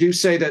 but I do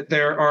say that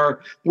there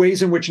are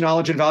ways in which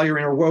knowledge and value are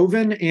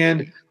interwoven.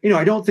 And,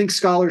 I don't think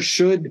scholars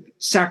should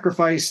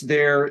sacrifice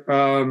their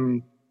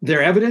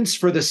evidence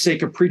for the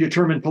sake of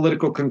predetermined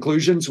political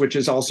conclusions, which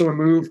is also a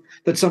move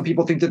that some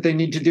people think that they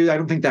need to do. I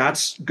don't think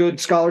that's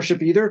good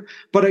scholarship either.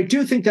 But I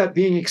do think that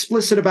being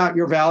explicit about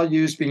your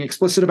values, being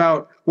explicit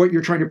about what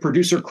you're trying to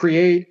produce or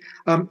create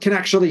can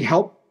actually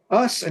help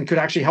us and could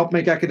actually help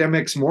make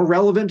academics more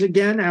relevant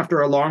again after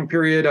a long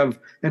period of,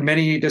 in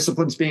many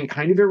disciplines, being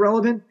kind of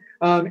irrelevant,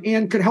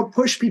 and could help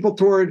push people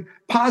toward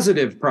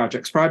positive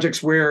projects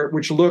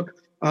which look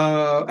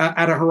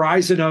at a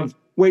horizon of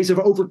ways of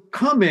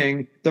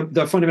overcoming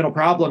the fundamental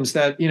problems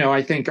that,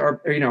 I think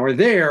are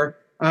there.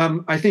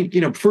 I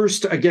think,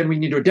 first, again, we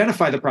need to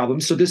identify the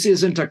problems. So this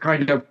isn't a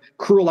kind of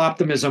cruel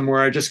optimism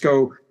where I just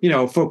go,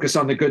 focus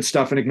on the good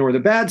stuff and ignore the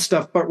bad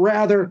stuff, but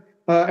rather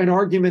an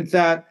argument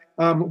that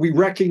we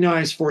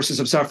recognize forces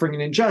of suffering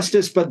and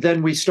injustice, but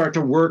then we start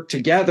to work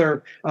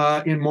together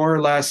in more or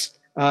less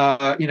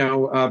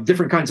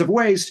different kinds of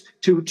ways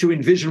to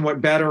envision what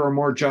better or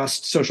more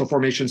just social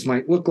formations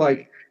might look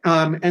like.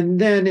 And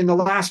then in the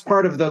last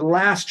part of the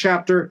last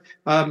chapter,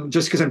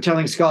 just because I'm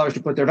telling scholars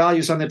to put their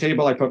values on the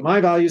table, I put my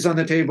values on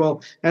the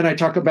table, and I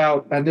talk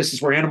about, and this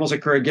is where animals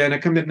occur again, a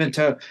commitment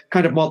to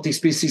kind of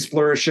multi-species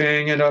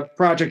flourishing, and a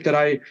project that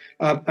I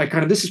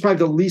this is probably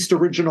the least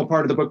original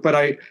part of the book, but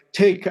I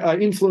take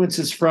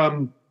influences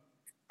from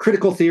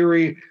critical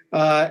theory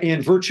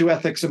and virtue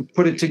ethics and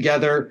put it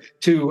together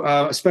to,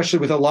 especially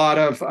with a lot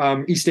of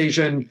East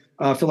Asian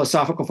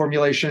philosophical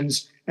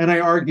formulations, and I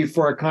argue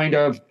for a kind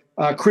of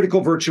critical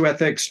virtue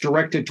ethics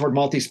directed toward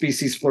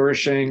multi-species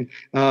flourishing,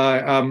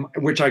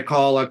 which I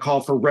call a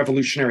call for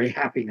revolutionary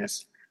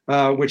happiness,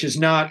 which is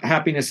not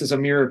happiness as a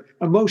mere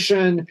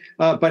emotion,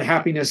 but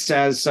happiness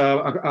as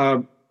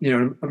a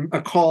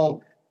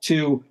call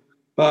to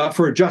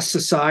for a just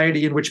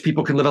society in which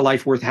people can live a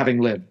life worth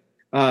having lived,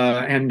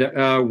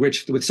 and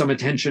which with some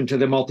attention to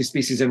the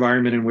multi-species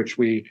environment in which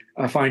we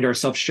find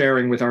ourselves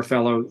sharing with our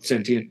fellow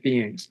sentient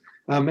beings.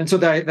 And so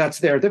that's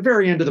there at the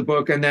very end of the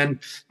book. And then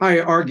I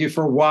argue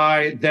for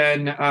why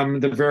then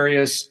the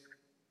various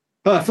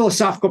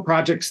philosophical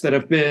projects that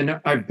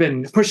I've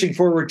been pushing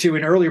forward to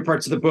in earlier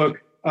parts of the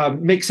book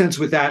make sense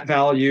with that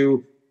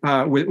value,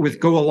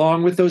 with go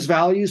along with those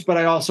values. But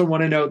I also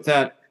want to note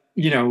that,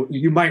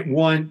 you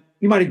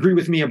might agree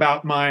with me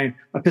about my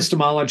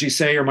epistemology,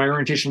 say, or my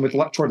orientation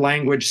toward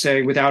language,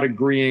 say, without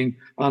agreeing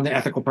on the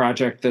ethical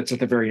project that's at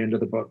the very end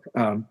of the book.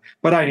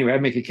 But anyway, I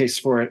make a case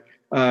for it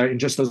in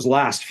just those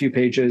last few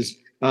pages.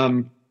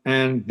 And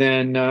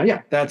then,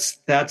 that's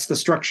the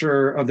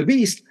structure of the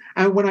beast.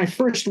 And when I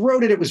first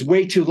wrote it, it was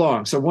way too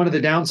long. So one of the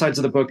downsides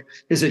of the book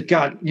is it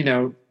got,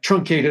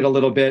 truncated a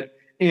little bit,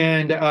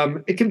 and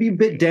it can be a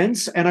bit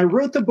dense. And I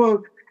wrote the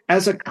book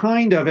as a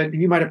kind of, and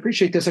you might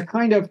appreciate this, a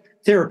kind of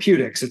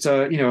therapeutics. It's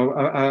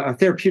a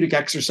therapeutic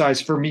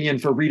exercise for me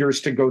and for readers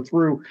to go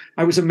through.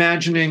 I was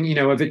imagining,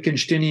 a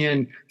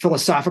Wittgensteinian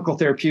philosophical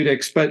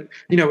therapeutics, but,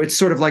 it's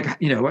sort of like,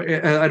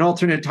 an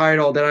alternate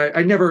title that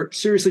I never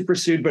seriously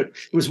pursued, but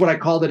it was what I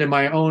called it in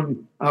my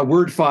own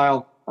Word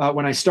file.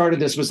 when I started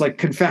this was like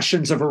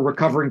Confessions of a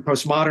Recovering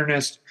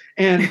Postmodernist.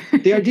 And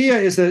the idea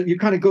is that you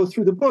kind of go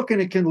through the book and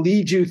it can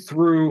lead you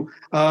through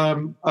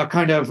a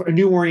kind of a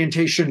new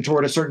orientation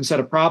toward a certain set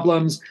of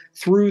problems,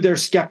 through their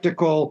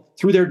skeptical,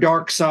 through their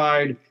dark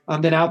side,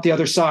 then out the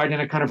other side in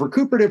a kind of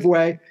recuperative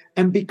way.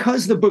 And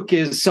because the book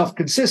is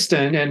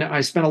self-consistent, and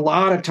I spent a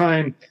lot of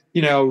time,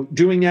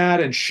 doing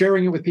that and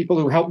sharing it with people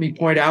who help me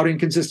point out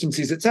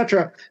inconsistencies, et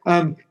cetera,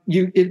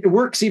 it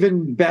works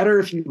even better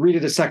if you read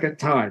it a second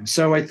time.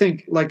 So I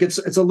think like it's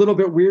a little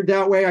bit weird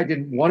that way. I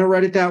didn't want to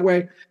write it that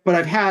way, but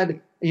I've had,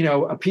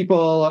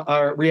 people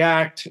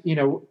react,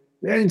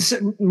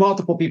 and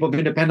multiple people have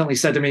independently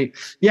said to me,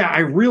 yeah,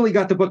 I really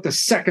got the book the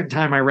second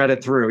time I read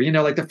it through.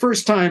 Like the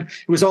first time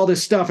it was all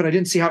this stuff and I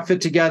didn't see how it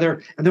fit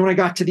together. And then when I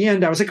got to the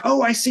end, I was like,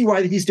 oh, I see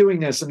why he's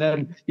doing this. And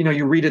then,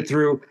 you read it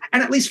through.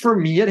 And at least for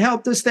me, it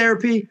helped as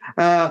therapy.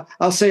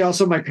 I'll say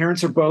also my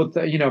parents are both,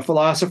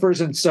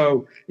 philosophers. And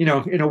so,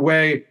 in a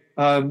way,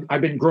 I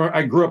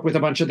grew up with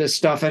a bunch of this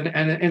stuff. And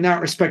in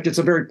that respect, it's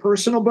a very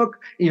personal book,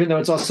 even though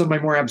it's also my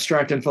more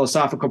abstract and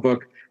philosophical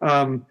book,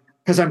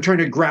 because I'm trying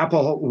to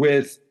grapple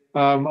with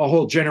a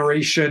whole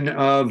generation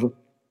of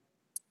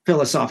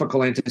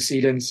philosophical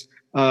antecedents,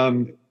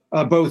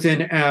 both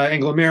in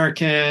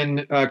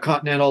Anglo-American,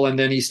 continental, and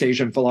then East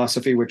Asian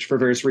philosophy, which for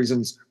various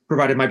reasons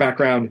provided my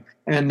background.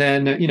 And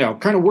then,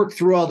 kind of work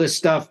through all this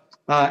stuff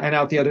and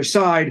out the other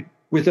side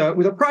with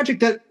a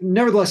project that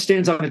nevertheless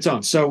stands on its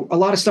own. So a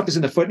lot of stuff is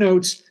in the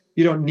footnotes.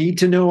 You don't need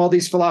to know all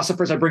these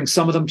philosophers. I bring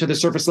some of them to the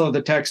surface level of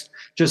the text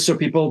just so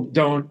people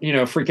don't,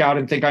 freak out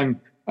and think I'm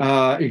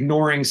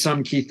ignoring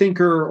some key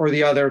thinker or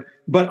the other.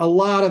 But a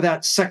lot of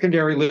that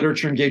secondary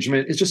literature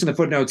engagement is just in the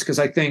footnotes, because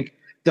I think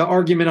the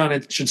argument on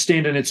it should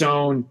stand on its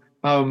own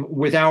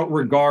without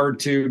regard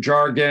to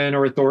jargon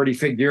or authority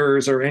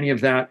figures or any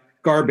of that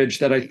garbage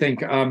that I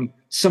think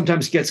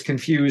sometimes gets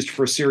confused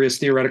for serious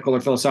theoretical or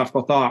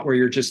philosophical thought, where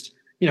you're just,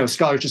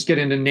 scholars just get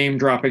into name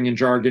dropping and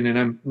jargon, and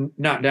I'm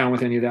not down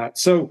with any of that.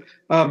 So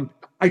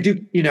I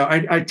do,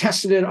 I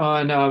tested it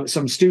on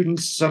some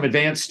students, some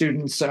advanced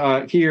students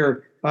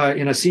here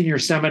in a senior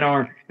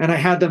seminar, and I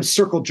had them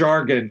circle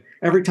jargon.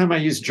 Every time I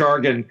used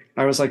jargon,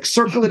 I was like,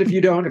 circle it if you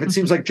don't, if it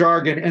seems like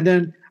jargon. And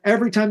then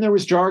every time there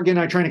was jargon,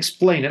 I try and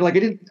explain it.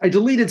 Like I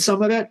deleted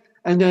some of it.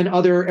 And then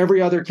every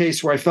other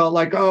case where I felt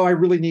like, oh, I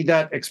really need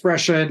that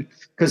expression,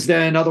 because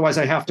then otherwise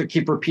I have to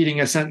keep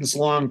repeating a sentence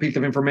long piece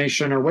of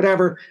information or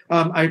whatever,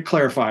 I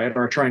clarify it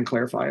or try and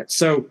clarify it.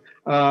 So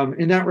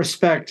in that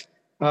respect,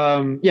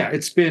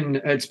 it's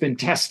been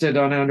tested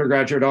on an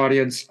undergraduate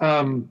audience.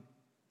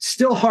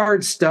 Still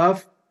hard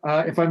stuff,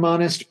 if I'm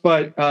honest,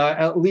 but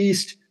at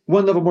least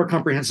one level more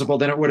comprehensible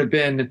than it would have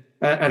been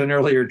at an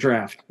earlier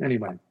draft.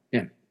 Anyway,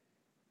 yeah.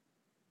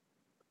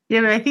 Yeah,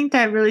 but I think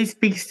that really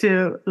speaks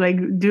to like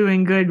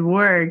doing good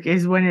work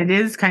is when it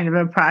is kind of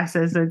a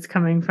process that's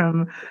coming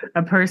from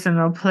a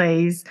personal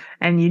place,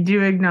 and you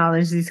do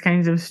acknowledge these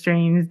kinds of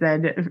strains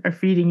that are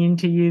feeding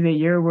into you that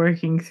you're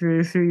working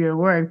through your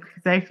work.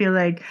 Because I feel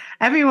like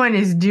everyone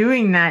is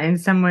doing that in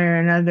some way or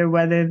another,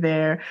 whether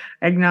they're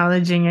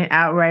acknowledging it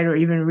outright or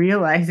even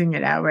realizing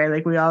it outright.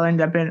 Like we all end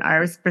up in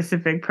our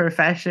specific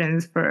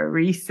professions for a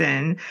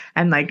reason,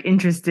 and like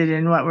interested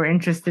in what we're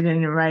interested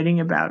in and writing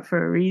about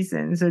for a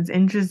reason. So it's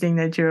interesting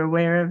that you're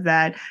aware of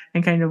that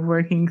and kind of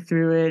working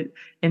through it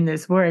in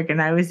this work. And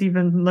I was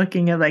even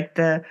looking at like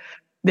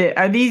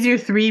are these your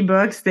three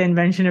books? The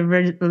Invention of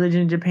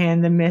Religion in Japan,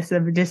 The Myths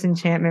of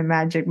Disenchantment,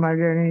 Magic,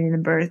 Modernity, and the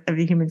Birth of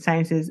the Human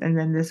Sciences, and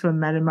then this one,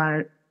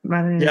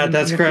 Metamodernism, yeah,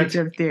 that's the correct.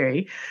 Future of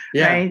Theory.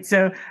 Yeah. Right.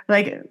 So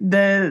like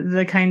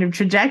the kind of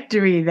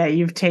trajectory that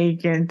you've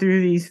taken through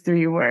these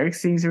three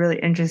works seems really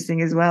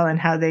interesting as well, and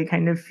how they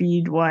kind of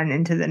feed one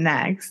into the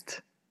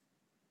next.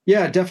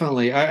 Yeah,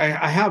 definitely.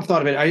 I have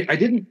thought of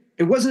it.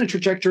 It wasn't a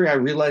trajectory I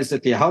realized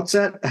at the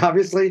outset,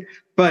 obviously,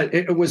 but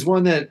it was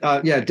one that,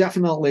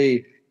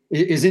 definitely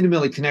is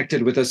intimately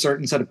connected with a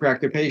certain set of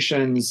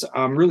preoccupations,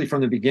 really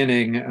from the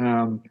beginning.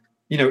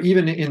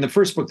 Even in the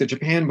first book, the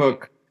Japan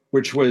book,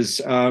 which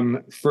was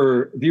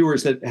for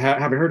viewers that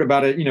haven't heard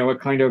about it, a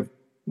kind of,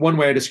 one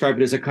way I describe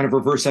it as a kind of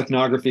reverse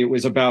ethnography. It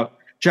was about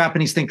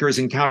Japanese thinkers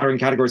encountering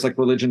categories like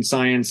religion,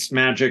 science,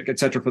 magic, et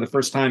cetera, for the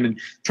first time, and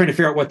trying to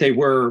figure out what they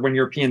were when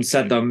Europeans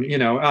said them,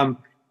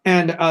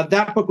 And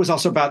that book was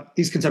also about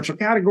these conceptual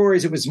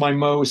categories. It was my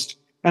most,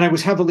 and I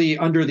was heavily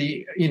under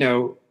the,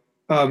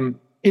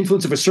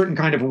 influence of a certain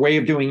kind of way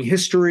of doing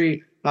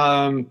history,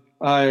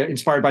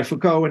 inspired by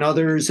Foucault and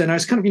others. And I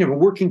was kind of,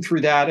 working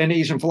through that and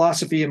Asian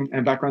philosophy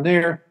and background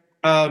there.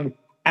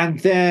 And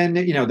then,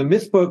 the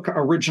myth book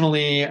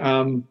originally,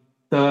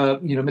 the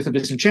Myth of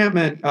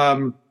Disenchantment,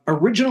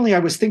 originally I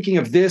was thinking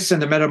of this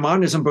and the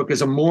Metamodernism book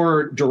as a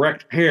more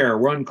direct pair,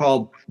 one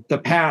called The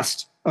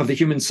Past of the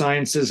Human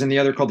Sciences and the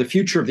other called The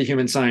Future of the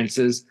Human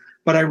Sciences.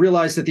 But I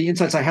realized that the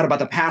insights I had about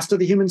the past of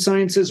the human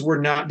sciences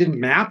didn't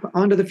map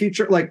onto the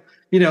future. It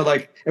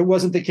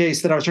wasn't the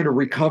case that I was trying to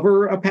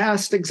recover a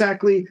past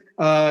exactly,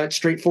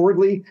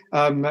 straightforwardly.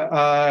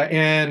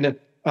 And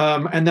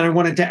and then I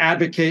wanted to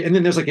advocate, and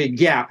then there's like a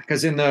gap,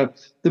 because in the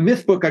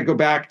myth book, I go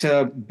back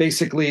to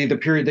basically the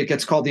period that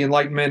gets called the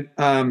Enlightenment,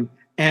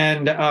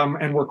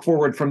 and work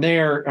forward from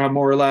there,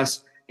 more or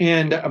less.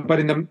 But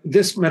in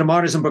this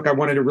Metamodernism book, I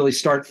wanted to really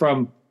start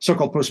from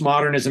so-called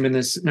postmodernism in the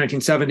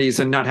 1970s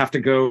and not have to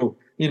go,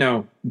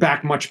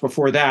 back much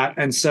before that.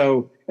 And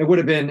so it would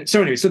have been,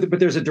 but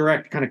there's a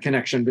direct kind of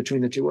connection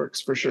between the two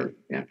works for sure.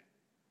 Yeah.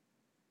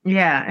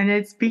 Yeah, and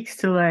it speaks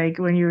to, like,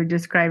 when you were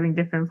describing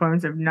different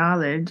forms of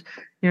knowledge,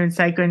 in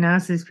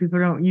psychoanalysis, people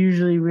don't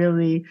usually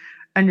really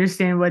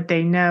understand what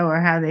they know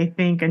or how they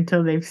think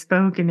until they've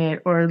spoken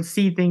it or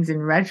see things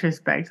in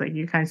retrospect. Like,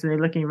 you're constantly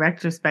looking in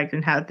retrospect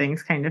and how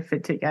things kind of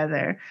fit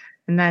together.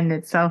 And that in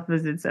itself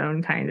is its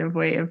own kind of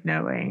way of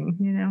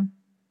knowing,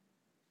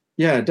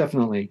 Yeah,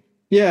 definitely.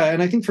 Yeah,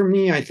 and I think for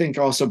me, I think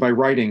also by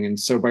writing. And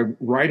so by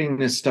writing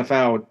this stuff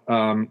out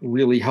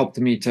really helped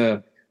me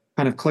to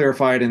kind of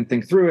clarify it and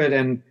think through it.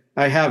 And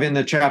I have in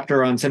the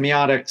chapter on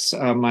semiotics,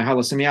 my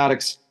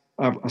holosemiotics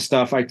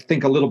stuff, I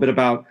think a little bit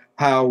about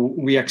how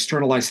we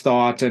externalize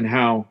thought and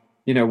how,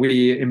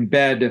 we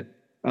embed,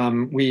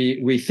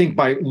 we think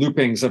by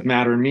loopings of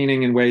matter and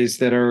meaning in ways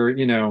that are,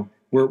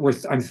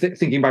 I'm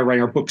thinking by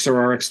writing our books or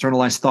our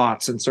externalized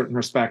thoughts in certain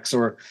respects,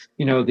 or,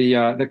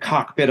 the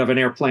cockpit of an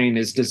airplane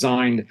is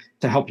designed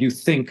to help you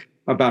think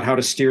about how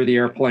to steer the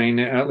airplane,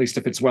 at least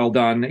if it's well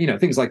done,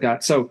 things like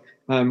that. So,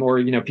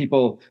 or,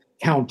 people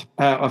count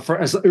for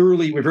as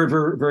early, very,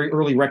 very, very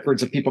early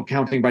records of people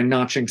counting by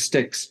notching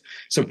sticks.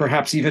 So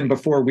perhaps even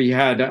before we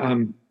had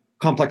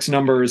complex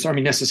numbers,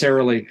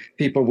 necessarily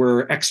people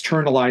were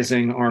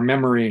externalizing our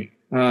memory,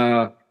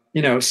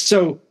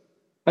 so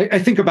I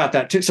think about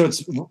that too. So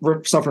it's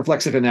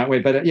self-reflexive in that way.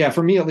 But yeah,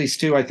 for me at least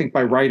too, I think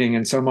by writing.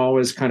 And so I'm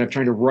always kind of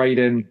trying to write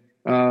and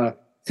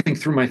think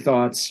through my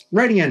thoughts,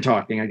 writing and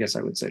talking, I guess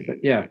I would say.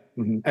 But yeah,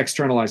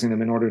 externalizing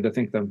them in order to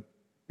think them.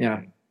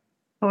 Yeah.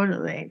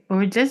 Totally. Well,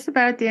 we're just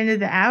about at the end of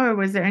the hour.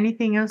 Was there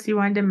anything else you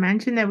wanted to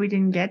mention that we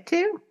didn't get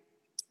to?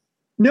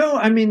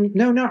 No,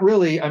 no, not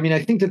really.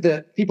 I think that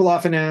the people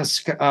often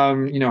ask,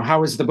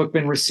 how has the book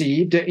been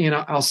received?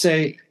 I'll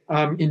say,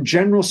 in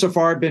general, so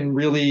far, I've been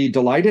really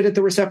delighted at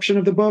the reception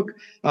of the book.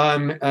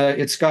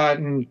 It's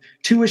gotten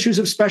two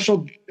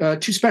special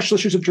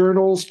issues of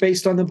journals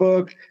based on the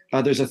book.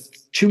 There's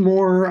two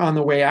more on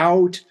the way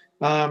out.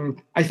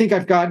 I think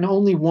I've gotten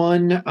only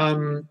one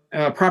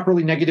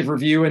properly negative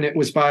review, and it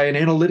was by an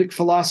analytic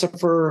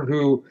philosopher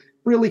who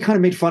really kind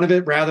of made fun of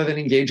it rather than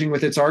engaging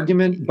with its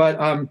argument. But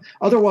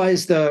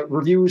otherwise, the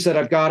reviews that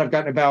I've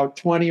gotten about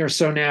 20 or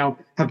so now,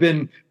 have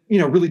been,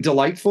 really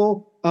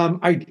delightful.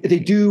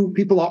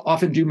 People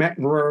often do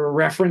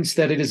reference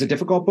that it is a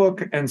difficult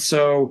book. And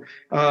so,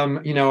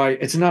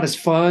 it's not as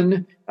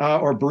fun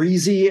or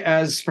breezy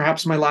as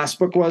perhaps my last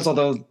book was,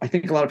 although I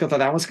think a lot of people thought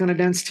that was kind of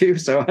dense too.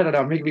 So I don't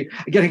know, maybe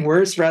getting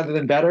worse rather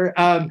than better.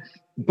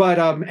 But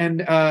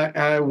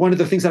one of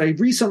the things that I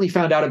recently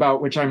found out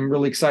about, which I'm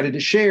really excited to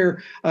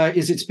share,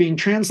 is it's being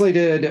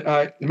translated.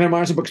 The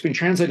Metamodernism book's being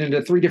translated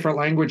into 3 different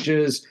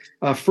languages.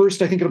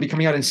 First, I think it'll be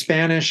coming out in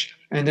Spanish,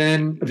 and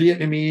then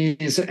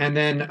Vietnamese, and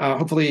then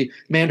hopefully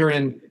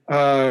Mandarin,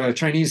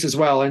 Chinese as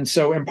well. And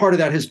part of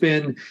that has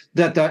been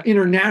that the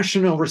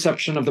international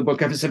reception of the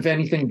book, if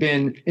anything,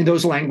 been in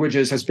those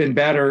languages has been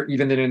better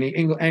even than in the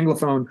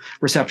Anglophone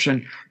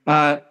reception.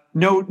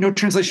 No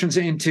translations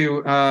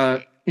into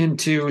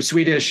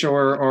Swedish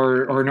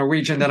or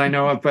Norwegian that I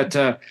know of, but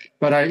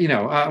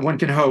one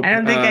can hope. I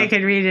don't think I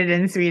could read it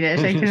in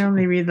Swedish. I can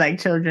only read like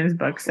children's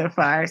books so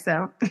far.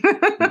 So,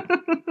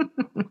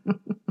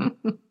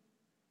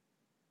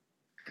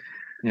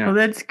 yeah. Well,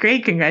 that's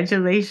great.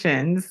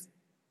 Congratulations.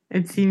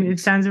 It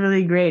sounds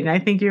really great, and I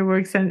think your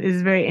work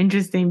is very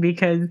interesting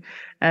because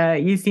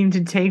you seem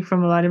to take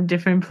from a lot of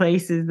different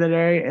places that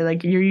are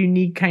like your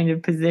unique kind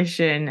of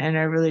position, and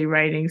are really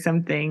writing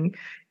something,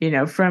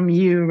 from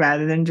you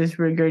rather than just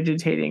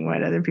regurgitating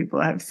what other people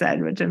have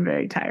said, which I'm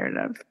very tired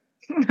of.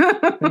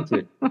 Thank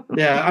you.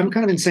 Yeah, I'm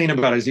kind of insane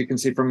about it, as you can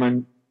see from my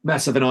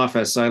mess of an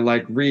office. I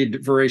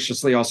read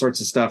voraciously all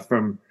sorts of stuff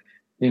from,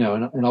 in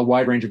a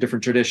wide range of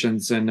different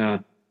traditions,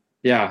 and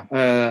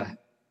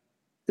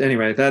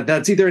anyway,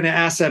 that's either an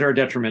asset or a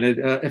detriment.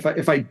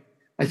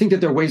 I think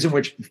that there are ways in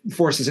which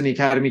forces in the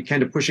academy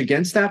kind of push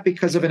against that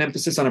because of an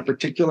emphasis on a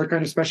particular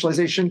kind of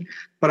specialization.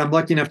 But I'm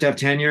lucky enough to have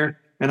tenure,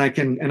 and I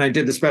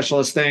did the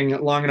specialist thing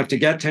long enough to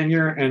get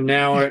tenure, and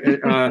now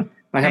I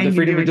have the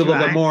freedom to do a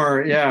little bit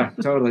more. Yeah,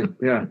 totally.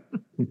 Yeah.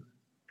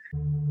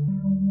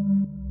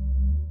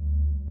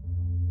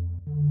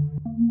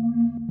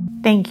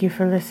 Thank you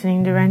for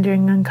listening to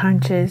Rendering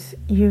Unconscious.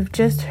 You've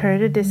just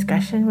heard a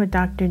discussion with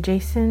Dr.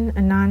 Jason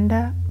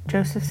Ananda,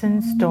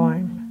 Josephson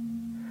Storm.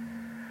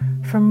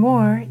 For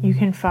more, you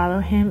can follow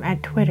him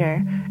at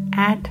Twitter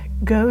at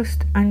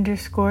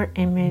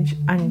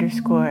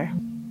ghost_image_.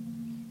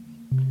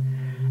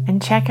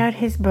 And check out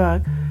his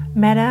book,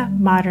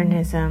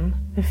 Metamodernism,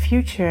 The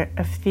Future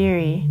of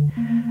Theory,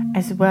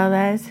 as well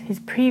as his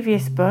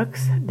previous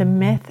books, The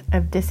Myth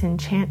of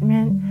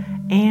Disenchantment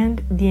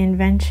and The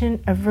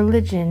Invention of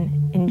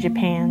Religion in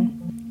Japan.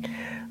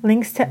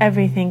 Links to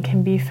everything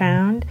can be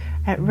found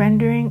at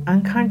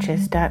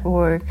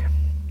renderingunconscious.org.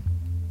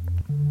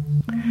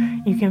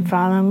 You can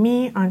follow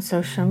me on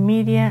social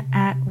media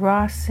at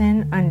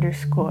Rawson_,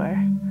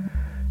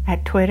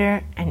 at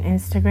Twitter and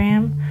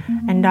Instagram,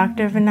 and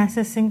Dr.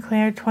 Vanessa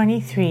Sinclair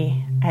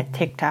 23 at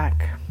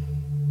TikTok.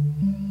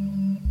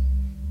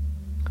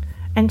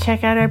 And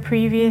check out our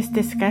previous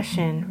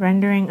discussion,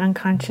 Rendering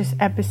Unconscious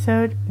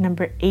episode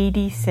number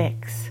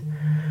 86,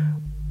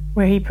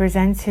 where he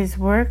presents his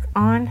work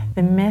on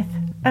the myth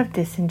of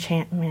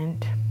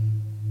disenchantment.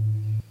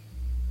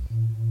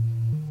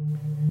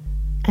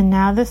 And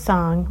now the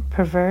song,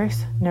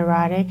 Perverse,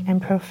 Neurotic, and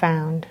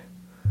Profound,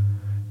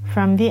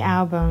 from the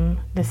album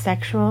The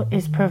Sexual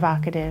is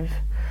Provocative,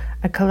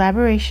 a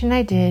collaboration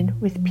I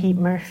did with Pete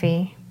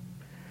Murphy.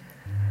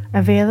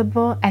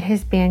 Available at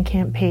his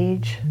Bandcamp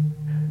page.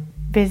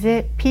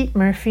 Visit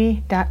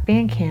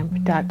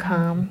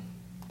petemurphy.bandcamp.com.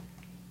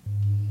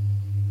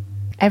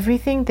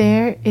 Everything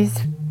there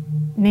is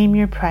name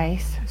your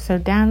price, so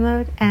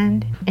download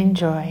and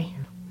enjoy.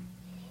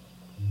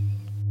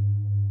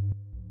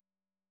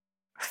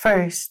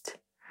 First,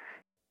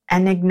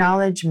 an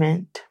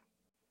acknowledgement.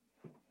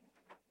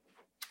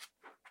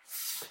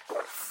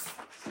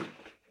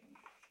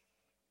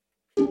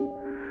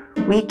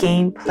 We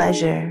gain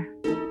pleasure.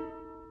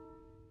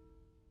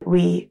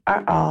 We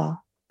are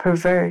all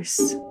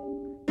perverse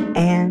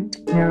and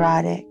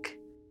neurotic.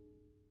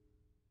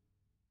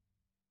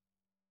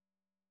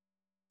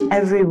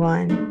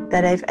 Everyone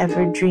that I've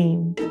ever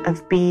dreamed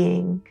of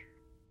being.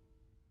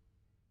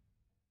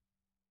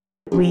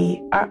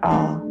 We are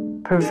all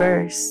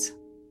perverse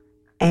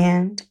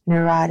and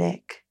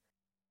neurotic.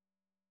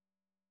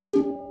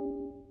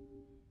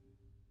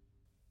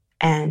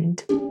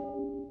 And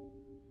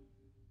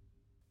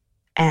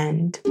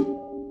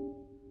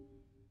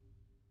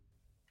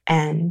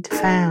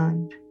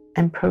found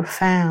and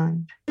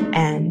profound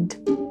and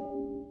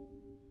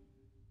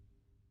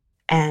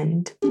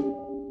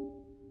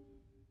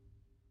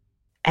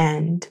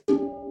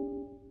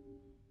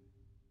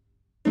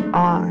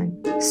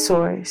on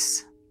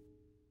source.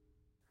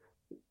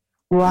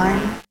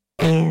 One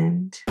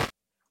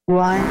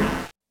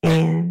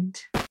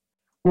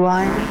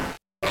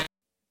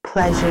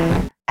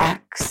pleasure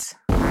acts,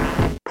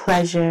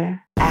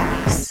 pleasure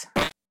acts,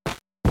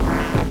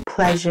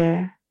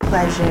 pleasure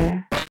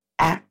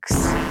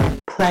acts,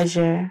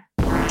 pleasure,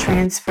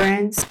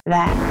 transference,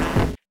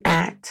 that,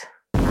 act,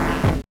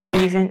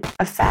 even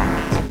a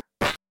fact,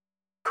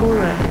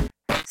 cooler,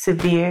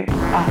 severe,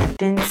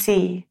 often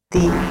see,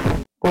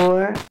 the,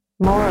 or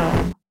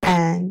moral,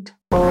 and,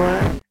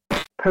 or,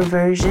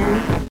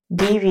 perversion,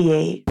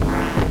 deviate,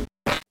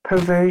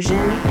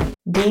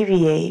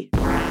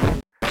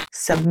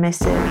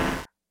 submissive,